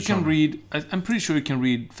 But you can read. I'm pretty sure you can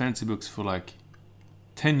read fantasy books for like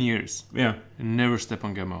 10 years. Yeah, and never step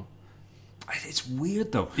on Gemmell. It's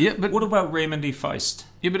weird though. Yeah, but what about Raymond E. Feist?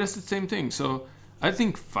 Yeah, but that's the same thing. So I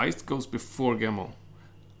think Feist goes before Gemmell.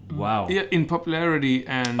 Wow. Yeah, in popularity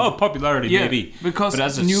and... popularity, maybe. Because but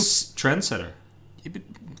as a trendsetter. Yeah, but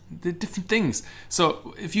they're different things.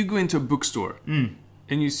 So, if you go into a bookstore and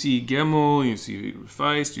you see Gemmell, you see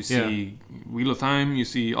Feist, you see Wheel of Time, you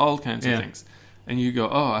see all kinds of things. And you go,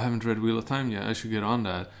 oh, I haven't read Wheel of Time yet. I should get on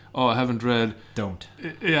that. Oh, I haven't read... Don't.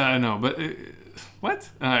 Yeah, I know. But what?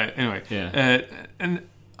 Anyway. Yeah. And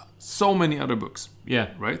so many other books. Yeah.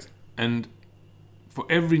 Right? And... for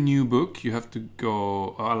every new book, you have to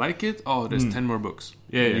go, oh, I like it. Oh, there's 10 more books.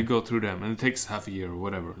 Yeah, and you go through them. And it takes half a year or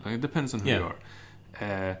whatever. Like, it depends on who you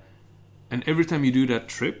are. And every time you do that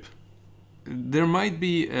trip, there might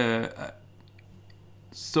be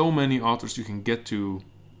so many authors you can get to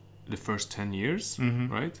the first 10 years,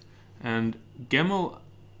 right? And Gemmell,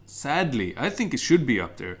 sadly, I think it should be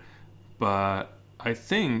up there. But I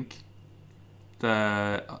think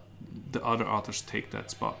that the other authors take that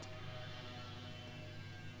spot.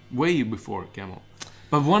 Way before Gemmell,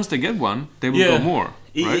 but once they get one, they will go more.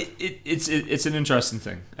 Right? It's an interesting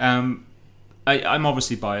thing. I'm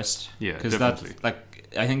obviously biased. Yeah, because definitely.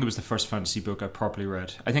 I think it was the first fantasy book I properly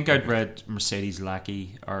read. I think I'd read Mercedes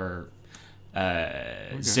Lackey or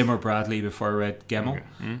Zimmer Bradley before I read Gemmell.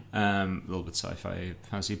 Okay. A little bit sci-fi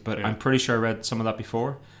fantasy, but I'm pretty sure I read some of that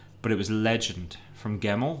before. But it was Legend from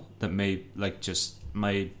Gemmell that made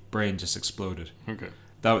my brain just exploded. Okay.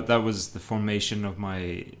 That was the formation of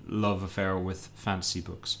my love affair with fantasy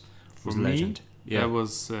books. For me, Legend. That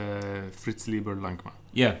was Fritz Lieber Langmann.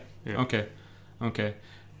 Yeah. Okay.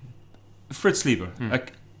 Fritz Lieber.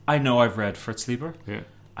 Like, I know I've read Fritz Lieber. Yeah.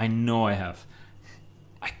 I know I have.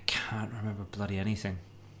 I can't remember bloody anything.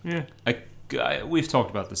 Yeah. We've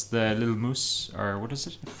talked about this. The Little Moose, or what is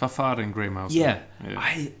it? Fafar and Grey Mouse. Yeah.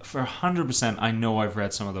 For 100%, I know I've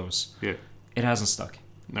read some of those. Yeah. It hasn't stuck.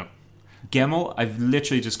 No. Gemmell, I've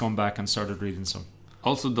literally just gone back and started reading some.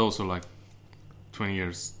 Also, those are like 20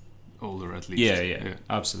 years older at least. Yeah.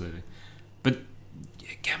 Absolutely. But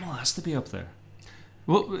Gemmell has to be up there.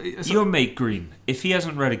 Well, your mate Green, if he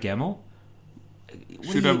hasn't read a Gemmell,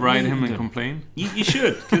 should I write him and complain? You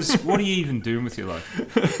should, because what are you even doing with your life?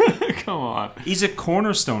 Come on. He's a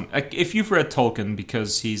cornerstone. If you've read Tolkien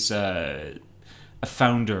because he's a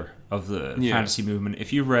founder of the fantasy movement,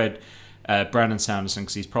 if you've read Brandon Sanderson,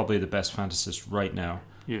 because he's probably the best fantasist right now.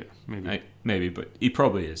 Yeah, maybe. Maybe, but he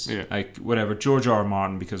probably is. Yeah. Whatever. George R. R.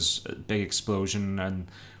 Martin, because Big Explosion and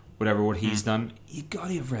whatever what he's done, you got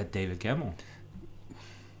to have read David Gemmell.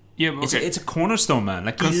 Yeah, but okay. It's a cornerstone, man.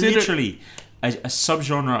 Like, he literally a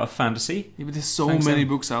subgenre of fantasy. Yeah, but there's so Thanks, many Dan.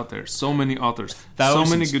 books out there, so many authors, Thousands.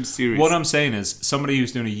 so many good series. What I'm saying is, somebody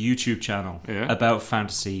who's doing a YouTube channel Yeah. about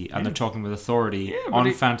fantasy and they're talking with authority Yeah, but on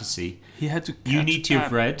he- fantasy, he had to. you catch need to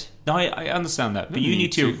have that. read. No, I understand that, but No you need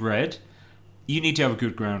need to to. have read. You need to have a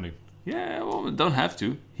good grounding. Yeah, well, don't have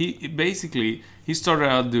to. He basically he started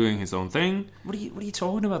out doing his own thing. What are you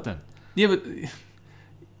talking about then? Yeah, but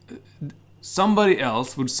somebody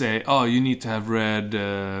else would say, "Oh, you need to have read,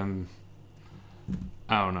 I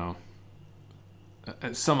don't know,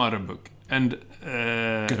 some other book." And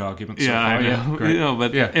Good argument. yeah, so far. I know. Yeah, great. You know,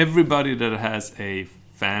 but Yeah. everybody that has a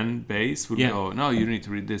fan base would Yeah. go, "No, you need to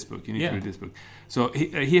read this book. You need Yeah. to read this book." So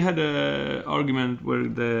he had a argument where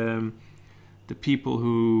the people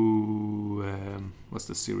who what's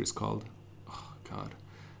the series called? Oh God,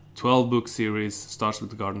 12-book series starts with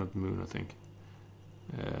the Garden of the Moon, I think.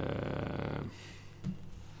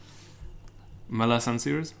 Malazan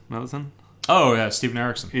series, Malazan. Oh yeah, Stephen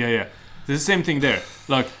Erickson. Yeah. There's the same thing there.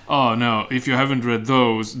 Like, oh no, if you haven't read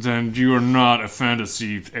those, then you are not a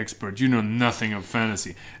fantasy expert. You know nothing of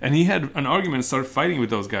fantasy. And he had an argument and started fighting with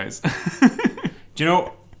those guys. Do you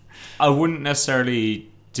know? I wouldn't necessarily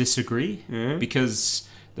disagree Yeah. because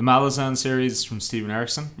the Malazan series from Stephen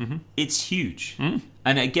Erickson, it's huge,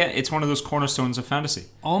 and again, it's one of those cornerstones of fantasy.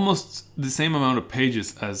 Almost the same amount of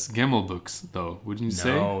pages as Gemmell books, though, wouldn't you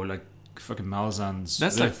say? No, like fucking Malazan's.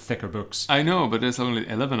 That's they're like- thicker books. I know, but there's only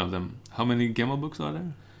 11 of them. How many Gemmell books are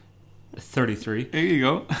there? 33. There you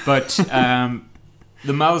go. But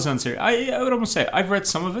the Malazan series, I would almost say I've read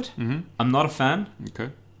some of it. I'm not a fan, Okay.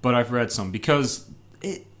 but I've read some because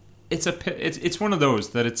it's one of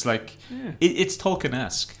those that it's like Yeah. it's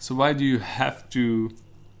Tolkien-esque. So why do you have to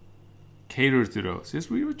cater to those? Just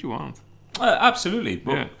read what you want. Absolutely,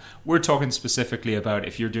 but Yeah. we're talking specifically about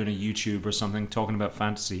if you're doing a YouTube or something talking about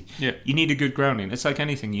fantasy. Yeah. You need a good grounding. It's like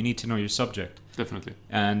anything; you need to know your subject. Definitely.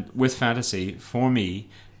 And with fantasy, for me,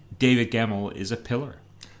 David Gemmell is a pillar.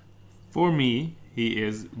 For me, he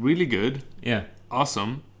is really good, Yeah,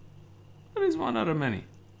 awesome, but he's one out of many.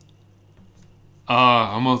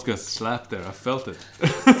 I almost got slapped there. I felt it.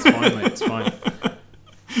 it's fine, mate. It's fine.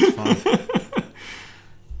 It's fine.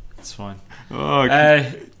 It's fine. Oh,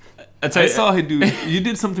 I I saw he do. You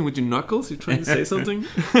did something with your knuckles. You're trying to say something.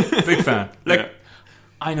 big fan. Like Yeah.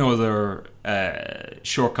 I know there are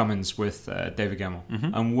shortcomings with David Gemmell.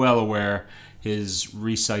 Mm-hmm. I'm well aware his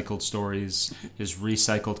recycled stories, his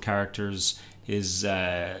recycled characters, his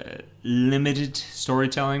limited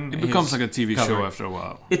storytelling. It becomes his like a TV cover. show after a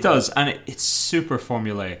while. It does, and it's super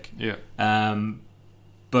formulaic. Yeah.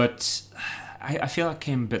 But I feel it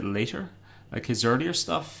came a bit later. Like his earlier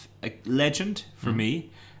stuff, like Legend for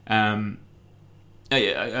me.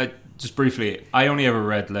 I just briefly, I only ever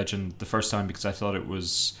read Legend the first time because I thought it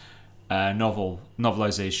was a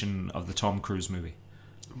novelization of the Tom Cruise movie.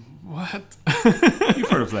 What? You've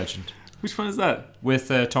heard of Legend? Which one is that?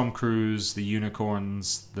 With Tom Cruise, the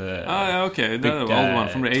unicorns, the Okay, big, the old one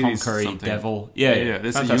from the 80s. Tom Curry, something. Devil. Yeah.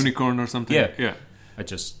 There's a Fantastic. unicorn or something. Yeah. Yeah. I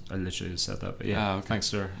literally just said that, but yeah, Okay. thanks,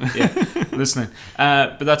 sir. Yeah, listening.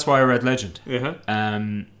 But that's why I read Legend. Yeah.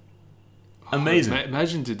 Amazing.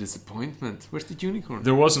 Imagine the disappointment. Where's the unicorn?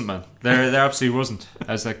 There wasn't, man. There absolutely wasn't.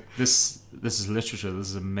 I was like, this is literature. This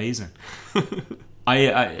is amazing.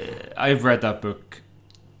 I've read that book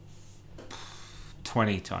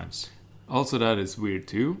 20 times. Also, that is weird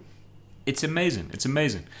too. It's amazing. It's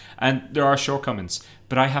amazing. And there are shortcomings,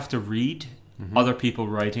 but I have to read other people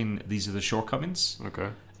writing these are the shortcomings, Okay.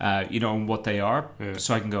 and what they are, Yeah.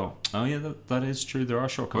 so I can go, oh yeah, that is true. There are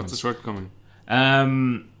shortcomings. What's the shortcoming?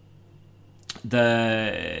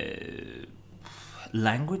 The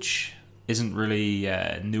language isn't really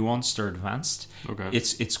nuanced or advanced. Okay.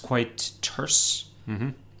 It's quite terse. Mm-hmm.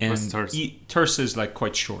 And What's terse? Terse is like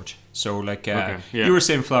quite short. So like Okay, yeah. you were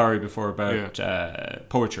saying, Flowery, before about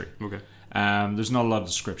poetry. Okay. There's not a lot of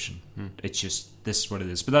description. It's just this is what it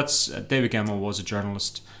is. But that's David Gemmell was a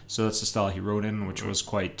journalist, so that's the style he wrote in, which was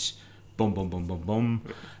quite boom, boom, boom, boom, boom.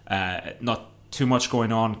 Not too much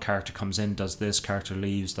going on. Character comes in, does this. Character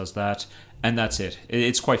leaves, does that, and that's it.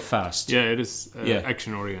 It's quite fast. Yeah, it is Yeah.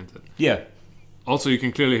 action oriented. Yeah. Also, you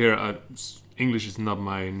can clearly hear English is not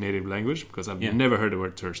my native language because I've Yeah. never heard the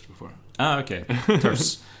word thirst before. Ah, okay.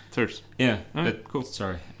 Terse. Thirst. Yeah. Alright, cool.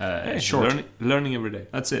 Sorry. Hey, Short. Learning every day.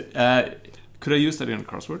 That's it. Could I use that in a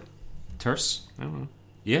crossword? Terse. I don't know.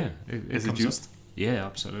 Yeah. Is it comes up. used? Yeah,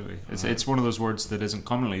 absolutely. It's one of those words that isn't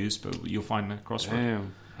commonly used, but you'll find in a crossword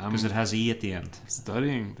Damn. I'm because it has e at the end.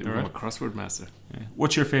 studying to become Alright. a crossword master. Yeah.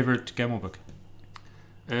 What's your favorite Gemmell book?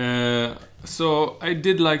 So I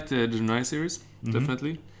did like the Denai series, Mhm.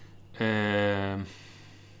 definitely.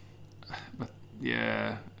 But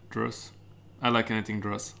yeah, Druss. I like anything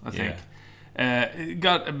Dross, I think. It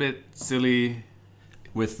got a bit silly.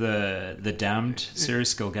 With the Damned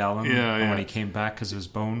series, Skilgallen, and when he came back because of his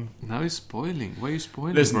bone. Now he's spoiling. Why are you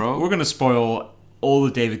spoiling, Listen, bro? we're going to spoil all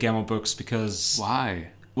the David Gemmell books because... Why?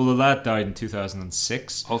 Well, the lad died in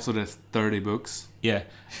 2006. Also, there's 30 books. Yeah,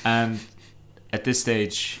 and at this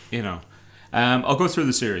stage, you know... I'll go through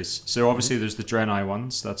the series. So obviously there's the Draenei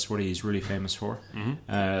ones. That's what he's really famous for.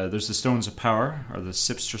 There's the Stones of Power, or the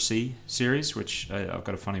Sipster Sea series, which I've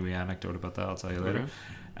got a funny wee anecdote about that. I'll tell you later.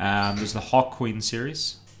 There's the Hawk Queen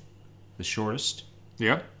series, the shortest.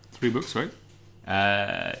 Yeah, 3 books, right?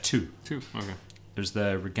 2. 2, okay. There's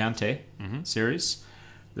the Regante series.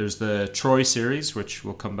 There's the Troy series, which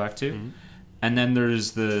we'll come back to. And then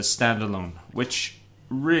there's the Standalone, which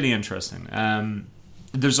really interesting.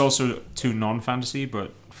 There's also 2 non-fantasy,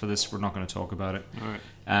 but for this we're not going to talk about it. Alright.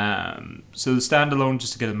 So the Standalone,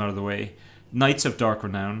 just to get them out of the way, Knights of Dark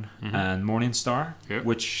Renown and Morningstar,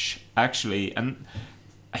 which actually, and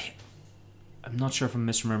I'm not sure if I'm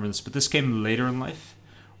misremembering this, but this came later in life,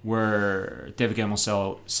 where David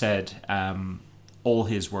Gemmell said all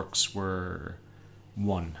his works were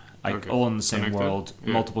one. All in the same Connected. world,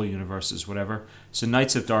 multiple universes, whatever. So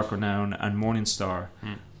Knights of Dark Renown and Morningstar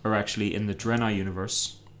are actually in the Draenei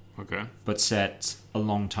universe, but set a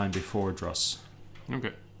long time before Dross.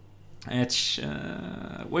 Okay. It's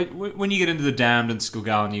when you get into the Damned and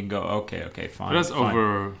Skilgallen, you can go, okay, fine. But that's fine.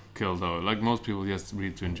 overkill, though. Like, most people just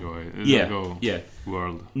read to enjoy. It Yeah, go yeah.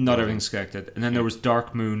 World. Not everything's connected. And then there was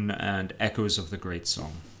Dark Moon and Echoes of the Great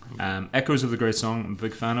Song. Echoes of the Great Song, I'm a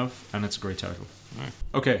big fan of, and it's a great title. Right.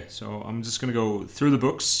 Okay, so I'm just going to go through the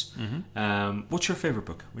books. What's your favorite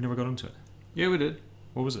book? We never got into it. Yeah, we did.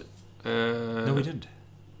 What was it? No, we didn't.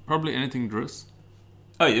 Probably anything Druss.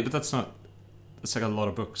 Oh, yeah, but that's not... That's like a lot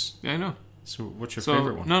of books. Yeah, I know. So what's your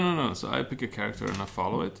favorite one? No. So I pick a character and I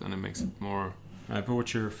follow it, and it makes it more... But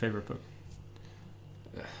what's your favorite book?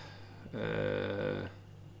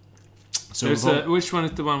 So there's which one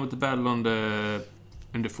is the one with the battle on the...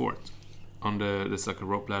 in the fort? On the... There's like a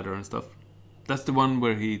rope ladder and stuff. That's the one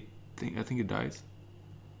where I think he dies.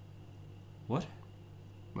 What?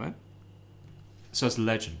 What? So it's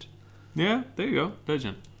Legend. Yeah, there you go.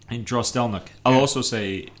 Legend. In Dross Delnock. I'll also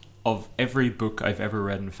say, of every book I've ever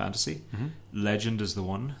read in fantasy, Legend is the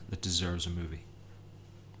one that deserves a movie.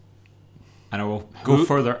 And I will go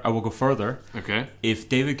further. Okay. If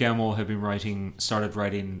David Gemmell had started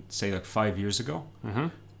writing, say, like 5 years ago,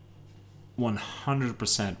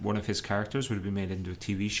 100% one of his characters would have been made into a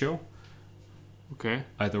TV show. Okay.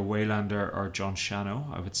 Either Waylander or John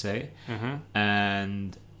Shano, I would say.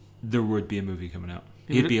 And there would be a movie coming out.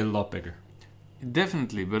 He'd be a lot bigger.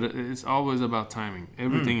 Definitely, but it's always about timing.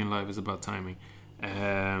 Everything in life is about timing.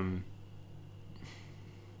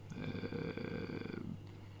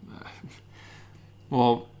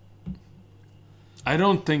 Well, I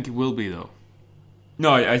don't think it will be, though.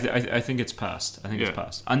 No, I think it's past. I think it's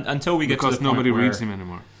past. Until we get to the point because nobody where reads him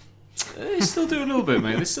anymore. They still do a little bit,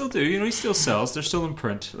 mate. They still do. You know, he still sells. They're still in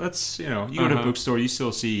print. That's, you know, you go to a bookstore, you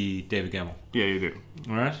still see David Gemmell. Yeah, you do.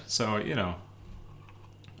 All right? So, you know.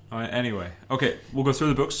 Anyway. Okay, we'll go through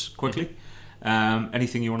the books quickly.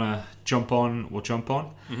 Anything you want to jump on, we'll jump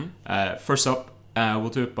on. First up, we'll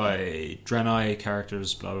do it by Draenei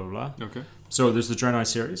characters, blah, blah, blah. Okay. So there's the Draenei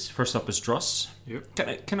series. First up is Dross.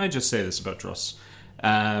 Yep. Can I just say this about Dross?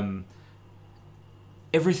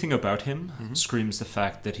 Everything about him screams the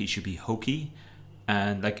fact that he should be hokey.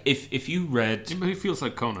 And, like, if you read... Yeah, but he feels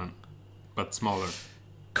like Conan, but smaller.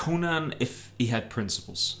 Conan, if he had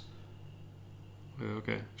principles.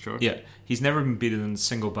 Okay, sure. Yeah, he's never been beaten in a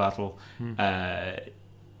single battle.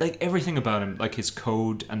 Like, everything about him, like his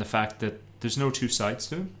code and the fact that there's no two sides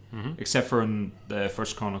to him, except for in the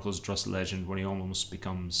First Chronicles Dross Legend when he almost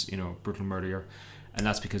becomes, you know, brutal murderer. And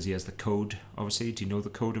that's because he has the code, obviously. Do you know the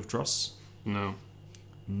code of Dross? No.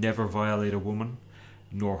 Never violate a woman,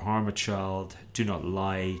 nor harm a child. Do not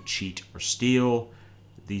lie, cheat, or steal.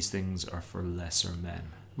 These things are for lesser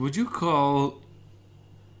men. Would you call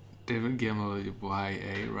David Gemmell a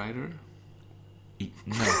YA writer?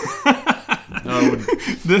 No. No, I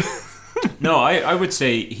wouldn't. No, I would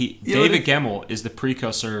say David Gemmell is the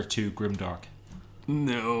precursor to Grimdark.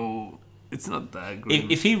 No, it's not that grim.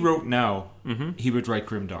 If he wrote now, he would write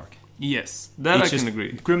Grimdark. Yes, that I can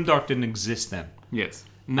agree. Grimdark didn't exist then. Yes.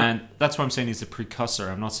 No. And that's why I'm saying he's the precursor.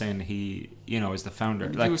 I'm not saying he, you know, is the founder.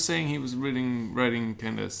 He was saying he was writing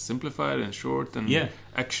kind of simplified and short and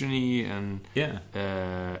actiony and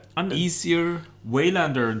easier.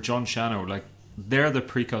 Waylander and John Shano, like, they're the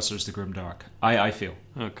precursors to Grimdark. I feel.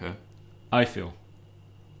 Okay. I feel.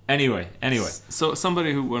 Anyway. So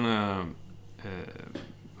somebody who wanna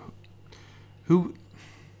Who?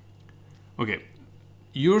 Okay,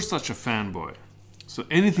 you're such a fanboy, so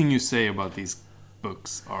anything you say about these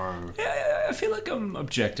books are. Yeah, I feel like I'm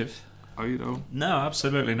objective. Are you though? No,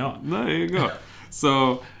 absolutely not. No, there you go.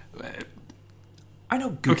 So, I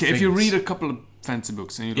know good okay, things. if you read a couple of fantasy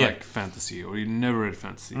books and you Yeah. like fantasy, or you never read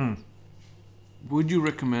fantasy, Mm. would you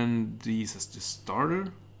recommend these as the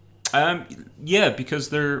starter? Yeah, because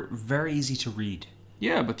they're very easy to read.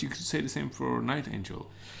 Yeah, but you could say the same for Night Angel.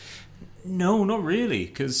 No, not really,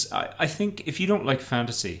 because I think if you don't like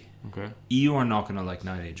fantasy, Okay. you are not going to like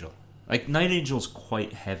Night Angel. Like, Night Angel's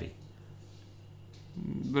quite heavy.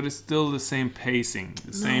 But it's still the same pacing,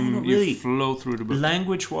 the No, same. not You really. flow through the book.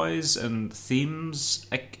 Language-wise and themes,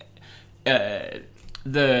 like,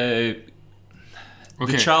 the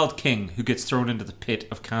Okay. child king who gets thrown into the pit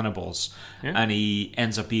of cannibals Yeah. and he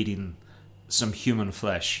ends up eating some human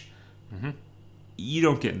flesh. Mhm. You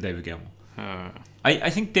don't get in David Gemmell. Uh, I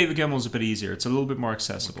think David Gemmell's a bit easier. It's a little bit more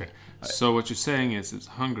accessible. okay. So what you're saying is it's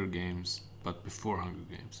Hunger Games, but before Hunger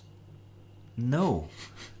Games. No,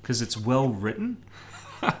 because it's well written.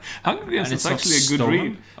 Hunger Games And is it's not actually a good stolen.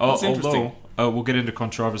 read. That's interesting. Although we'll get into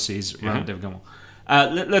controversies around Yeah. David Gemmell.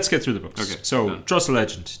 Let's get through the books. Okay, So, done. Dross the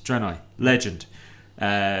Legend, Draenei, Legend,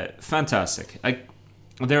 fantastic.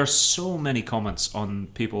 There are so many comments on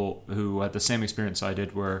people who had the same experience I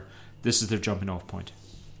did, where this is their jumping off point.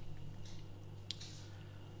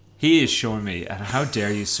 He is showing me, and how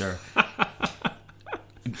dare you, sir?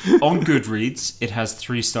 On Goodreads, it has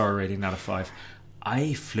 3-star rating out of 5.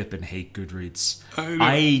 I flippin' hate Goodreads.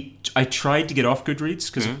 I tried to get off Goodreads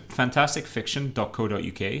because Yeah.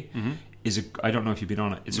 fantasticfiction.co.uk is I don't know if you've been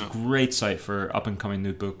on it. It's No. a great site for up and coming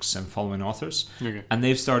new books and following authors. Okay. And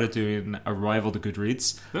they've started doing a rival to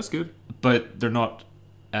Goodreads, That's good. but they're not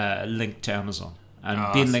linked to Amazon. And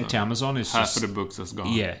Ah, being so linked to Amazon is Half just of the books is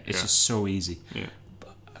gone. yeah, it's just so easy. Yeah.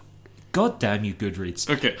 God damn you, Goodreads.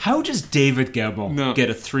 Okay. How does David Gemmell No. get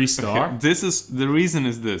a 3-star? Okay, this is the reason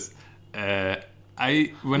is this. When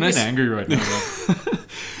I'm I getting angry right now.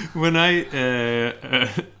 Though.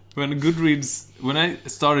 when Goodreads when I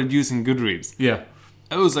started using Goodreads, Yeah,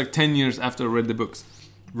 it was like 10 years after I read the books.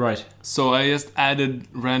 right. So I just added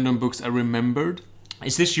random books I remembered.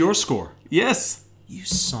 Is this your score? Yes. You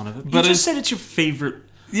son of a... But you just it's- said it's your favorite...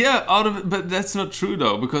 Yeah, out of it, but that's not true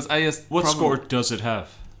though because I just What probably- score does it have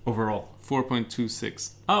overall?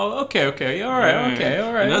 4.26. Oh, okay. All right.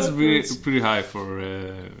 And that's really It's- pretty high for.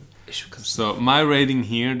 So my rating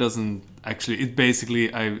here doesn't actually. It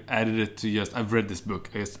basically I added it to just. I've read this book.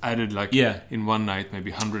 I just added like Yeah. in one night maybe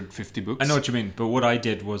 150 books. I know what you mean, but what I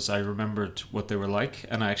did was I remembered what they were like,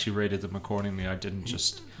 and I actually rated them accordingly. I didn't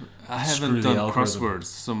just... I Screw haven't the done algorithm. crosswords,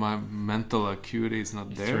 so my mental acuity is not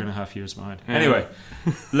 3.5 years behind. Yeah. Anyway,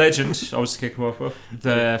 Legend, I was to kick him off with.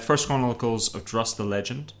 The First Chronicles of Dross the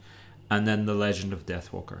Legend, and then The Legend of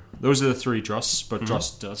Deathwalker. Those are the 3 Dross, but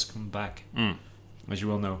Dross does come back, as you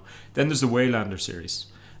well know. Then there's the Waylander series.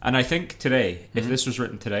 And I think today, if this was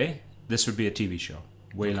written today, this would be a TV show.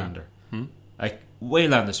 Waylander. Like,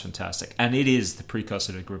 Waylander's fantastic, and it is the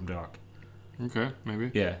precursor to Grimdark. Okay,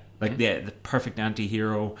 maybe. Yeah, like the perfect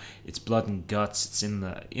anti-hero. It's blood and guts. It's in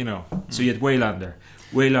the, you know. So you had Waylander,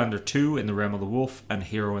 Waylander 2 in the Realm of the Wolf, and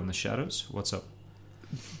Hero in the Shadows. What's up?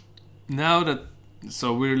 Now that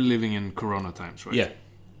so we're living in Corona times, right? Yeah,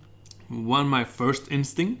 One of my first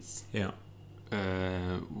instincts yeah,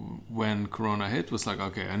 when Corona hit was like,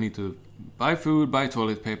 okay, I need to buy food, buy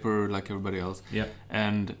toilet paper, like everybody else. yeah.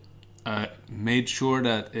 And I made sure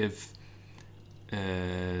that if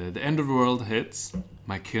the end of the world hits,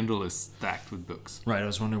 my Kindle is stacked with books. Right, I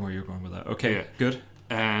was wondering where you're going with that. Okay, Yeah. good,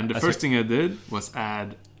 And the I first thing I did was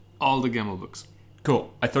add all the Gemmell books.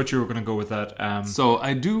 cool. I thought you were going to go with that. So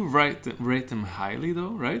I do rate them highly, though,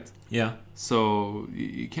 right? Yeah, So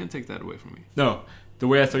you can't take that away from me. no. The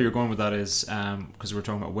way I thought you were going with that is because we were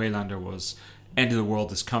talking about Waylander was end of the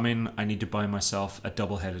world is coming. I need to buy myself a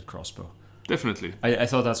double-headed crossbow. Definitely. I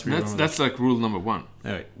thought that's where you were going with That's like rule number one. that.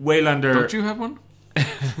 Anyway, Waylander. Don't you have one?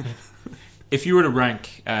 If you were to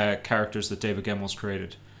rank characters that David Gemmell's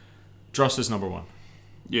created, Dross is number 1.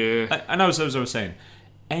 Yeah. And as I was saying,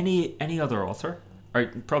 any other author, or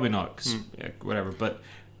probably not, 'cause, whatever. But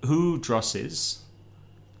who Dross is,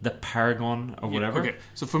 the paragon or whatever, Okay.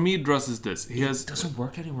 So for me, Dross is this. He has doesn't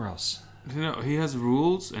work anywhere else. he has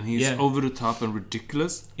rules and he's Yeah. over the top and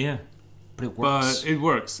ridiculous. Yeah, but it works. But it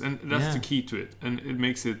works, and that's Yeah. the key to it. And it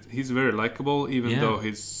makes it. He's very likable, even Yeah. though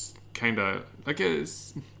he's kind of like a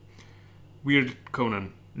weird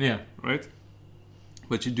Conan, yeah, right?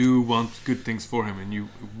 But you do want good things for him, and you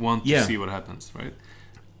want to Yeah. see what happens, right?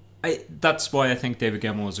 that's why I think David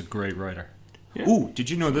Gemmell is a great writer. Yeah. Ooh, did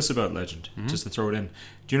you know this about Legend? Just to throw it in.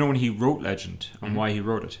 Do you know when he wrote Legend and why he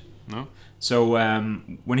wrote it? No. So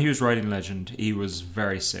when he was writing Legend, he was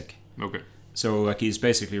very sick. Okay. So like he's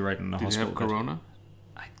basically writing in a Did he hospital have bed. Corona?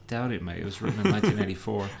 I doubt it, mate. It was written in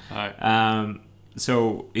 1984. Alright.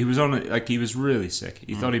 So he was on like he was really sick.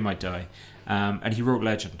 He thought he might die, and he wrote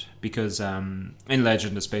Legend because in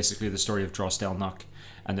Legend it's basically the story of Dros Delnoch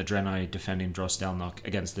and the Draenei defending Dros Delnoch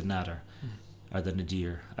against the Nadir or the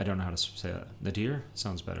Nadir. I don't know how to say that. Nadir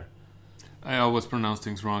sounds better. I always pronounce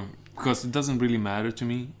things wrong because it doesn't really matter to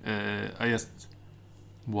me. I just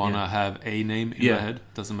wanna have a name in my head.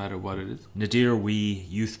 Doesn't matter what it is. Nadir we,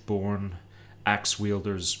 Youthborn, Axe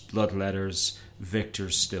Wielders, Bloodletters,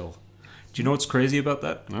 Victors still. Do you know what's crazy about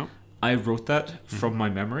that? No. I wrote that from my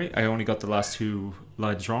memory. I only got the last 2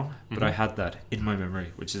 lines wrong, but I had that in my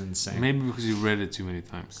memory, which is insane. Maybe because you read it too many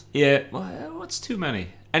times. Yeah, well, what's too many?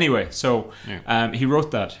 Anyway, so he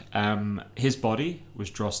wrote that. His body was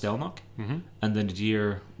Dros Delnoch, and the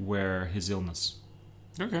Nadir were his illness.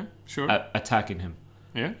 Okay, sure. Attacking him.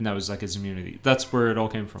 Yeah. And that was like his immunity. That's where it all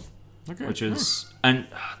came from. Okay. Which is... And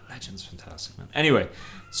Legend's fantastic, man. Anyway,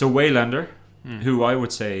 so Waylander, who I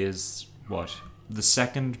would say is, what, the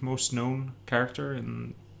second most known character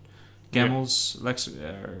in Gamel's I actually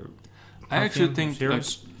Pantheon of think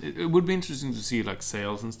heroes? like, it would be interesting to see like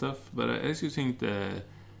sales and stuff, but I actually think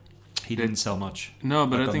he didn't sell much. No,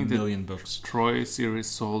 but like I think a million books. Troy series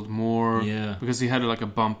sold more. Yeah. Because he had like a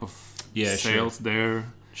bump of sales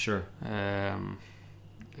there. Sure.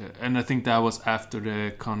 And I think that was after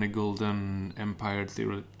the Connie Golden Empire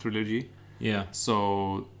trilogy. Yeah.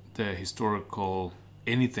 So the historical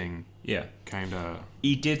anything. Yeah. Kind of.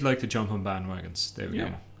 He did like to jump on bandwagons. There we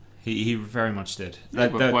go. He very much did. Yeah,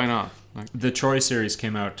 but why not? Like, the Troy series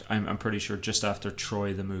came out, I'm pretty sure, just after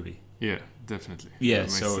Troy the movie. Yeah, definitely. Yeah,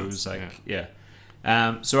 so it was like,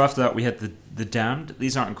 so after that, we had the Damned.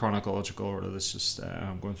 These aren't in chronological order. This just,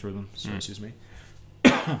 I'm going through them. So excuse me.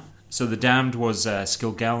 So the Damned was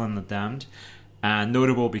Skilgallen the Damned. And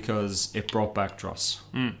notable because it brought back Dross.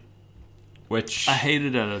 Which... I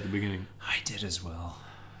hated that at the beginning. I did as well.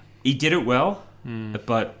 He did it well,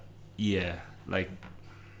 but yeah, like...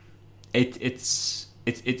 It's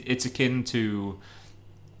akin to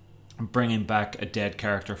bringing back a dead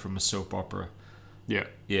character from a soap opera. Yeah.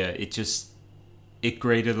 Yeah, it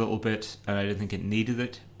grated a little bit, and I didn't think it needed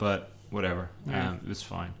it, but whatever. It was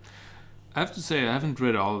fine. I have to say, I haven't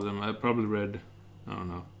read all of them. I probably read, I don't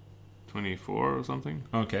know, 24 or something.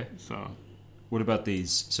 Okay. So, what about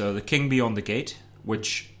these? So, The King Beyond the Gate,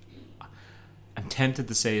 which I'm tempted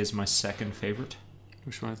to say is my second favorite.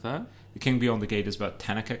 Which one is that? The King Beyond the Gate is about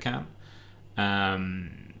Tenaka Khan. Yeah,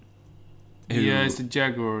 it's the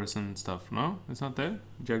Jaguars and stuff. No, it's not that.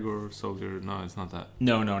 Jaguar soldier. No, it's not that.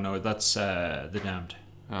 No. That's the Damned.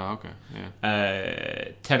 Oh, okay.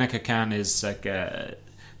 Yeah. Tenaka Khan is like the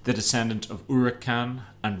descendant of Uruk Khan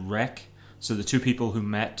and Rek. So the two people who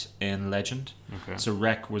met in Legend. Okay. So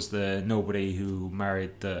Rek was the nobody who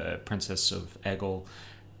married the princess of Egil.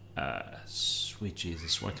 Sweet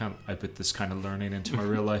Jesus, why can't I put this kind of learning into my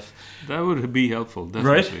real life? That would be helpful,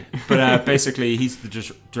 definitely. Right? But basically, he's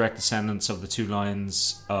the direct descendants of the two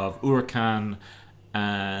lines of Uruk Khan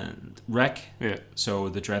and Rek. Yeah. So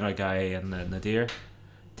the Draenei guy and the Nadir,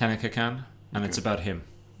 Tenaka Khan, and it's about him,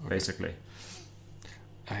 basically.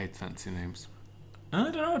 I hate fancy names. I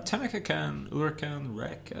don't know, Tenaka Khan, Uruk Khan,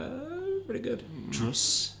 Rek, pretty good.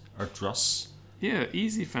 Druss or Druss. Yeah,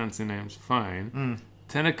 easy fancy names, fine.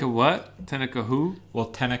 Tenaka what? Tenaka who? Well,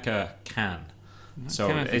 Tenaka Khan. So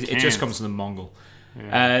Kenneth it just comes from the Mongol.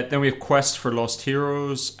 Yeah. Then we have Quest for Lost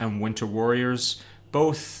Heroes and Winter Warriors.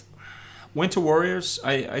 Both Winter Warriors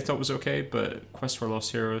I thought was okay, but Quest for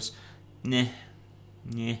Lost Heroes, nah.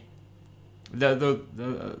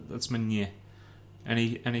 That's my nah.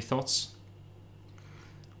 Any thoughts?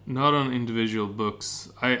 Not on individual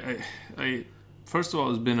books. I first of all,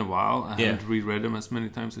 it's been a while. I haven't reread them as many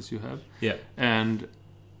times as you have. Yeah. And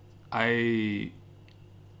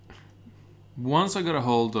once I got a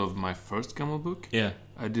hold of my first Gamel book,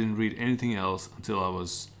 I didn't read anything else until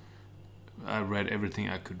I read everything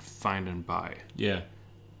I could find and buy. Yeah.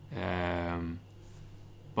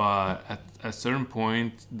 But at a certain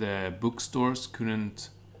point, the bookstores couldn't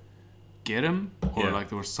get them, or like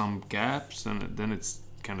there were some gaps, and then it's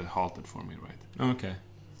kind of halted for me, right? Okay.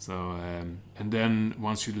 So, and then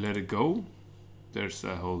once you let it go, there's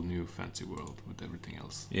a whole new fancy world with everything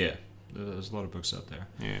else. Yeah, there's a lot of books out there.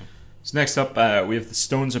 Yeah. So next up, we have the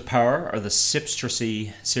Stones of Power, or the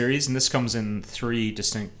Sipstracy series, and this comes in 3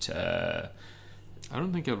 distinct... I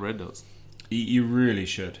don't think I've read those. You really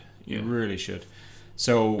should. You really should.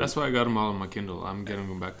 So that's why I got them all on my Kindle. I'm getting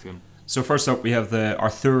them back to him. So first up, we have the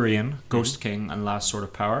Arthurian, Ghost King, and Last Sword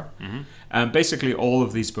of Power. Basically, all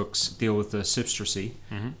of these books deal with the Sipster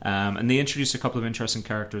and they introduce a couple of interesting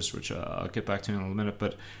characters, which I'll get back to in a little minute.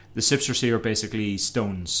 But the Sipster are basically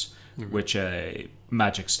stones, which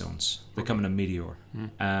magic stones. They come in a meteor,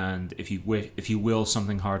 and if you will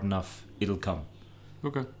something hard enough, it'll come.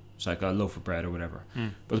 Okay. It's like a loaf of bread or whatever.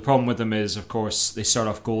 But the problem with them is, of course, they start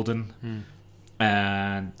off golden,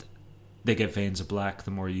 and they get veins of black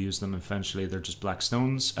the more you use them. Eventually, they're just black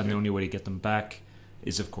stones, and the only way to get them back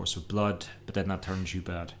is, of course, with blood. But then that turns you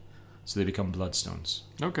bad, so they become bloodstones.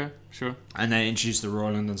 Okay, sure. And they introduce the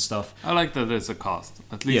Roland and stuff. I like that there's a cost.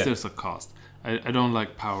 At least there's a cost. I don't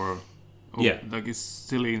like power. Like it's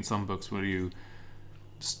silly in some books where you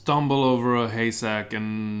stumble over a haystack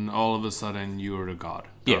and all of a sudden you're the god.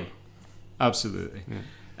 Yeah, absolutely.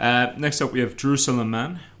 Next up, we have Jerusalem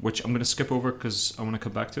Man, which I'm going to skip over because I want to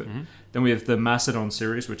come back to it. Then we have the Macedon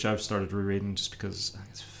series, which I've started rereading just because I think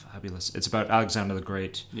it's fabulous. It's about Alexander the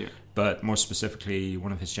Great, but more specifically,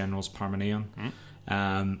 one of his generals, Parmenion.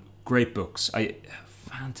 Great books.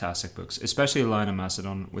 Fantastic books, especially Lion of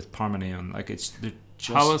Macedon with Parmenion. Like they're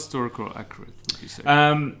just... How historical accurate would you say?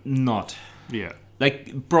 Not. Yeah.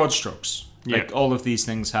 Like broad strokes. Like all of these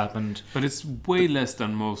things happened. But it's way less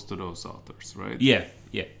than most of those authors, right? Yeah.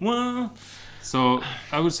 Well... So,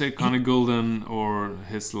 I would say Connie Golden or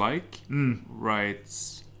his like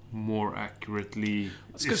writes more accurately.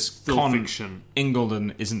 It's still fiction.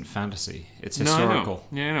 Ingolden isn't fantasy. It's historical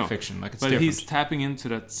fiction. Like it's different. He's tapping into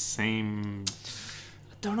that same...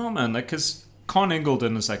 I don't know, man. Like, because Con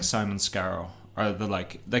Ingolden is like Simon Scarrow. Or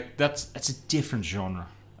that's a different genre.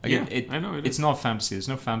 Like I know it's not fantasy. There's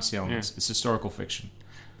no fantasy elements. It's historical fiction.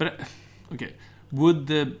 But okay, would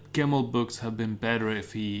the Gemmell books have been better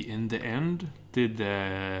if he, in the end, did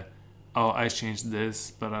I changed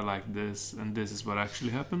this, but I like this, and this is what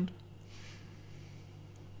actually happened?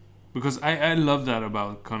 Because I love that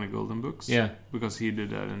about Connie Golden books. Yeah. Because he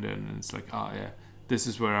did that, and then it's like, this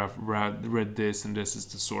is where I've read this, and this is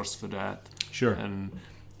the source for that. Sure. And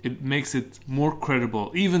it makes it more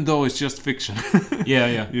credible, even though it's just fiction.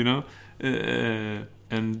 Yeah. You know?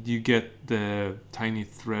 And you get the tiny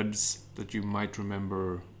threads that you might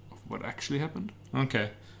remember of what actually happened.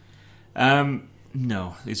 Okay.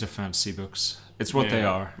 No, these are fantasy books. It's what they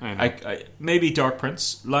are. I maybe Dark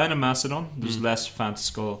Prince, Lion of Macedon. There's less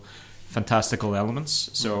fantastical elements,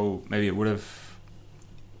 so maybe it would have.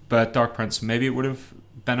 But Dark Prince, maybe it would have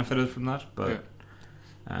benefited from that. But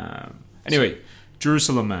anyway,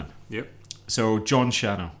 Jerusalem Man. Yep. So John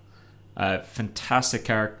Shano, fantastic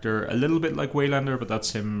character, a little bit like Waylander, but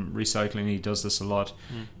that's him recycling. He does this a lot.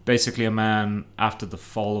 Basically, a man after the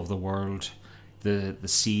fall of the world. The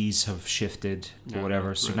seas have shifted or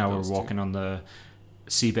whatever, so now we're walking on the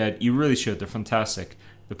seabed. You really should. They're fantastic.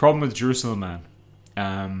 The problem with Jerusalem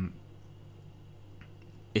Man,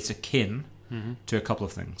 it's akin to a couple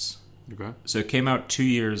of things. Okay. So it came out 2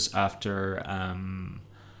 years after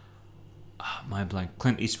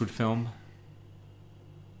Clint Eastwood film.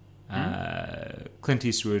 Clint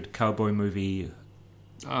Eastwood cowboy movie.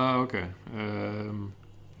 Okay.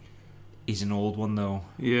 He's an old one though.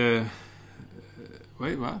 Yeah.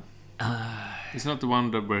 Wait, what? It's not the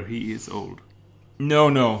one where he is old. No.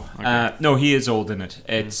 Okay. No, he is old in it.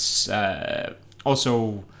 It's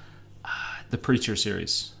also the Preacher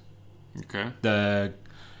series. Okay. The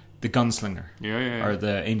Gunslinger. Yeah. Or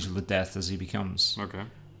the Angel of Death as he becomes. Okay.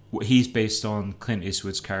 He's based on Clint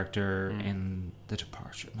Eastwood's character in The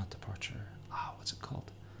Departure. Not Departure. What's it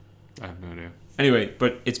called? I have no idea. Anyway,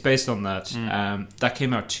 but it's based on that. That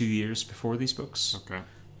came out 2 years before these books. Okay.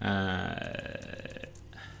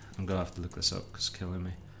 I'm going to have to look this up because it's killing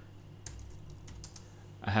me.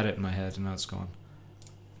 I had it in my head and now it's gone.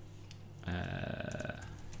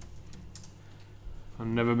 I've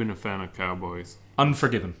never been a fan of cowboys.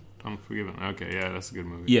 Unforgiven. Okay, yeah, that's a good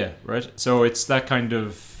movie. Yeah, right? So it's that kind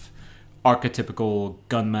of archetypical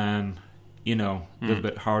gunman, a little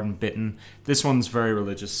bit hard and bitten. This one's very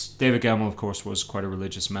religious. David Gemmell, of course, was quite a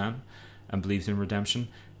religious man and believed in redemption.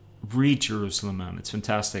 Read Jerusalem Man. It's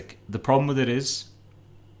fantastic. The problem with it is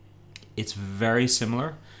it's very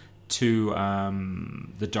similar to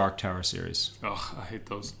the Dark Tower series. Oh, I hate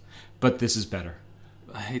those. But this is better.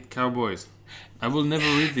 I hate cowboys. I will never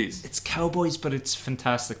read these. It's cowboys, but it's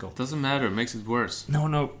fantastical. Doesn't matter. It makes it worse.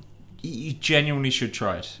 No. You genuinely should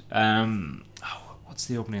try it. What's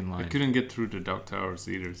the opening line? I couldn't get through the Dark Tower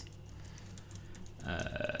either.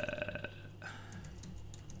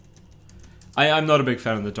 I'm not a big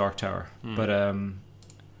fan of the Dark Tower, but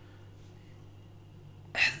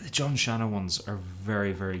the John Shano ones are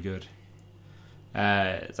very, very good.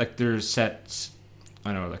 Like they're set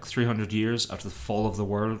I don't know, like 300 years after the fall of the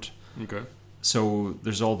world. Okay. So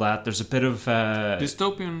there's all that. There's a bit of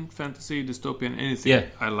dystopian fantasy, dystopian anything. Yeah.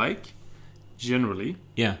 I like generally,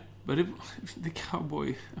 yeah. but the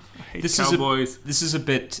cowboy. I hate This cowboys. This is a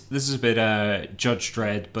bit Judge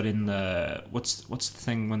Dredd, but in the what's the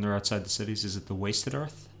thing when they're outside the cities? Is it the Wasted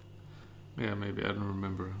Earth? Yeah, maybe I don't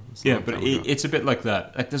remember. Yeah, but it's a bit like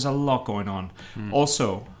that. Like there's a lot going on.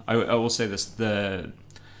 Also, I will say this: the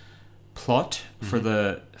plot for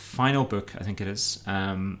the final book, I think it is,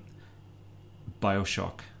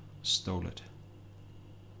 BioShock stole it.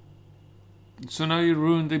 So now you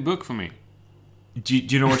ruined the book for me. Do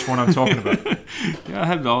you know which one I'm talking about? Yeah, I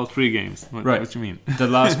had all 3 games. What you mean? The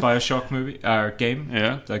last BioShock movie or game,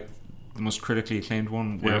 Yeah. like the most critically acclaimed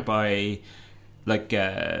one, whereby like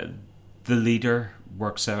the leader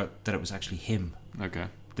works out that it was actually him Okay.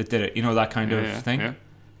 that did it. You know, that kind of thing. Yeah.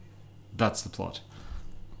 That's the plot.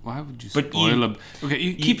 Why would you But spoil a... Okay,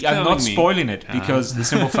 you keep telling I'm not me. spoiling it because the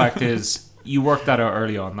simple fact is you worked that out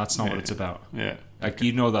early on. That's not what it's about. Yeah. Like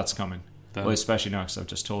you know that's coming. Done. Well, especially now because I've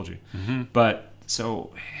just told you. Mm-hmm. But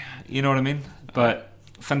so you know what I mean. But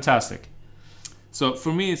fantastic. So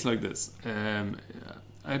for me, it's like this.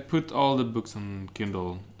 I put all the books on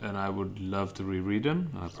Kindle, and I would love to reread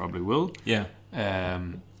them. I probably will. Yeah.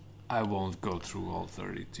 I won't go through all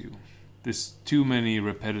 32. There's too many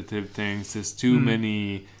repetitive things. There's too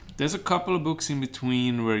many. There's a couple of books in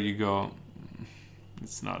between where you go,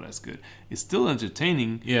 it's not as good. It's still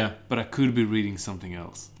entertaining. Yeah. But I could be reading something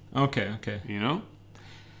else. Okay. You know.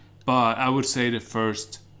 But I would say the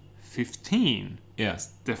first 15. Yeah. It's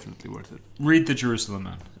definitely worth it. Read The Jerusalem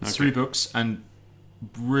Man. It's Okay. 3 books and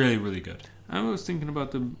really, really good. I was thinking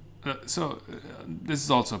about the... this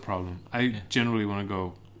is also a problem. I generally want to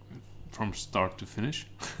go from start to finish.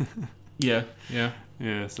 Yeah. Yeah.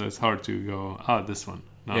 Yeah, so it's hard to go, this one.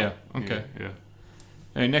 No. Yeah, okay.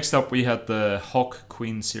 Yeah. Next up, we had the Hawk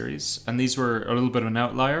Queen series, and these were a little bit of an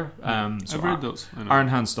outlier. So I've read those. I know. Iron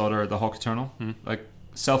Hand's daughter, the Hawk Eternal, like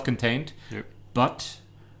self-contained, Yep. but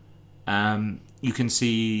you can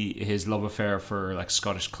see his love affair for like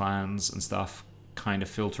Scottish clans and stuff kind of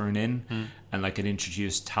filtering in, and like it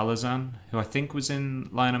introduced Talazan, who I think was in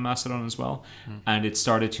Lion of Macedon as well, and it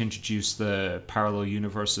started to introduce the parallel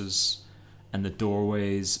universes and the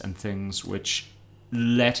doorways and things, which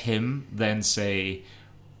let him then say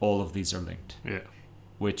all of these are linked. Yeah.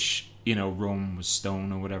 Which, you know, Rome was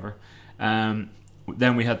stone or whatever.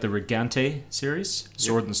 Then we had the Regante series,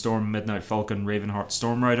 Sword and Storm, Midnight Falcon, Ravenheart,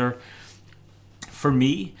 Stormrider. For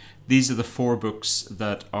me, these are the 4 books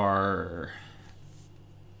that are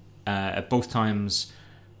at both times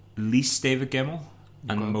least David Gemmell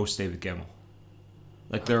and most David Gemmell.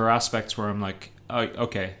 Like there are aspects where I'm like, oh,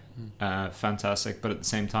 okay, fantastic, but at the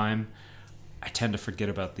same time I tend to forget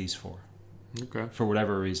about these 4 for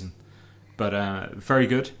whatever reason, but very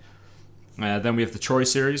good. Then we have the Troy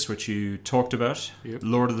series, which you talked about.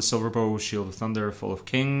 Lord of the Silverbow, Shield of Thunder, Fall of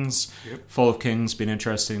Kings. Fall of Kings been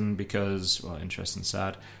interesting because, well, interesting,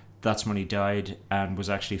 sad. That's when he died and was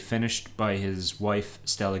actually finished by his wife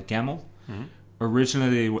Stella Gemmell.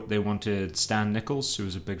 Originally they wanted Stan Nichols, who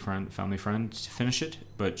was a big family friend, to finish it,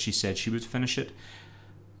 but she said she would finish it.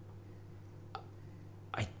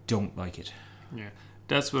 I don't like it. Yeah,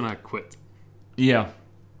 that's when I quit. Yeah.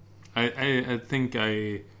 I think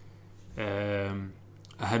I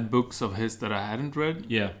had books of his that I hadn't read.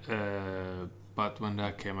 Yeah. But when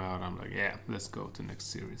that came out, I'm like, yeah, let's go to the next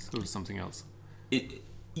series or something else.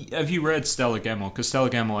 Have you read Stella Gemmell? Because Stella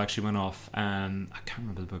Gemmell actually went off, and I can't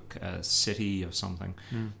remember the book, City of something.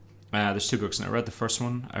 There's 2 books, and I read the first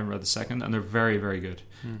one, I read the second, and they're very, very good.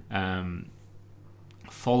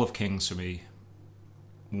 Fall of Kings for me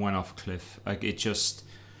went off a cliff. Like it just,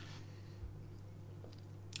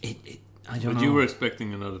 I don't know. But you were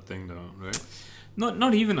expecting another thing, though, right?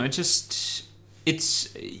 Not even. I just,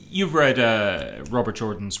 it's. You've read Robert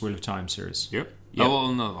Jordan's Wheel of Time series. Yep. Yep. Oh,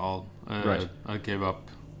 well, not all. Right. I gave up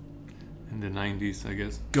in the 90s, I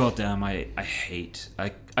guess. God damn, I hate.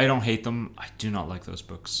 I don't hate them. I do not like those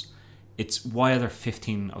books. It's why are there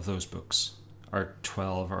 15 of those books? Or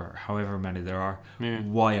 12 or however many there are. Yeah.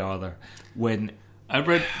 Why are there? When I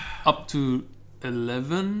read up to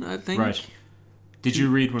 11, I think. Right. Did you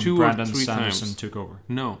read when 2 or Brandon 3 Sanderson times. took over?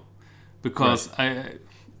 No. Because I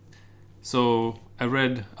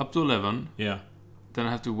read up to 11. Yeah. Then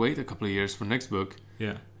I have to wait a couple of years for next book.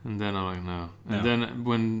 Yeah. And then I'm like, no. No. And then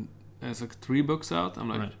when there's like 3 books out, I'm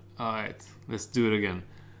like, all right, let's do it again.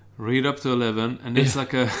 Read up to 11, and it's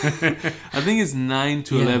like a... I think it's 9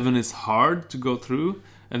 to 11 is hard to go through.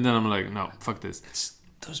 And then I'm like, no, fuck this. It's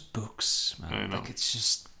those books, man. I know. Like, it's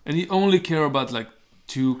just... And you only care about like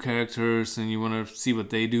two characters and you want to see what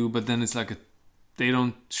they do, but then it's like they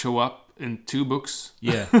don't show up in 2 books.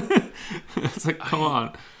 Yeah. It's like, come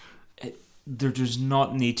on. There does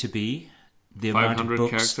not need to be the amount of 500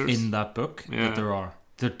 books characters? in that book that there are.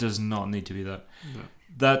 There does not need to be that. Yeah.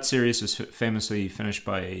 That series was famously finished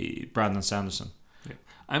by Brandon Sanderson. Yeah.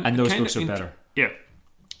 And those books are better. Yeah.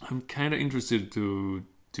 I'm kind of interested to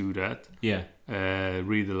do that. Yeah.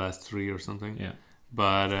 Read the last 3 or something. Yeah.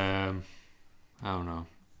 But I don't know.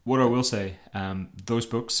 What I will say, those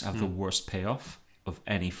books have the worst payoff of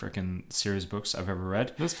any freaking series of books I've ever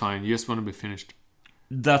read. That's fine. You just want to be finished.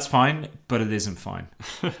 That's fine, but it isn't fine.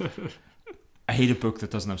 I hate a book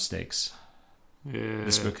that doesn't have stakes. Yeah.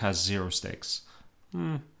 This book has 0 stakes.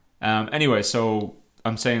 Anyway, so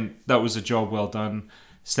I'm saying that was a job well done.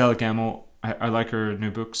 Stella Gemmell, I like her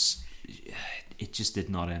new books. It just did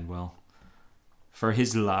not end well. For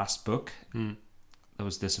his last book, that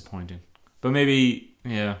was disappointing. But maybe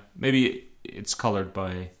it's coloured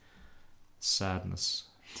by sadness.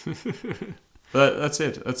 But that's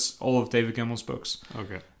it. That's all of David Gemmell's books.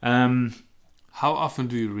 Okay. How often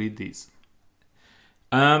do you read these?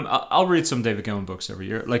 I'll read some David Gemmell books every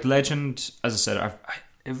year. Like Legend, as I said,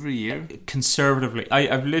 every year? Conservatively.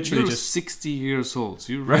 I've literally You're 60 years old.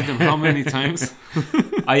 So you read them how many times?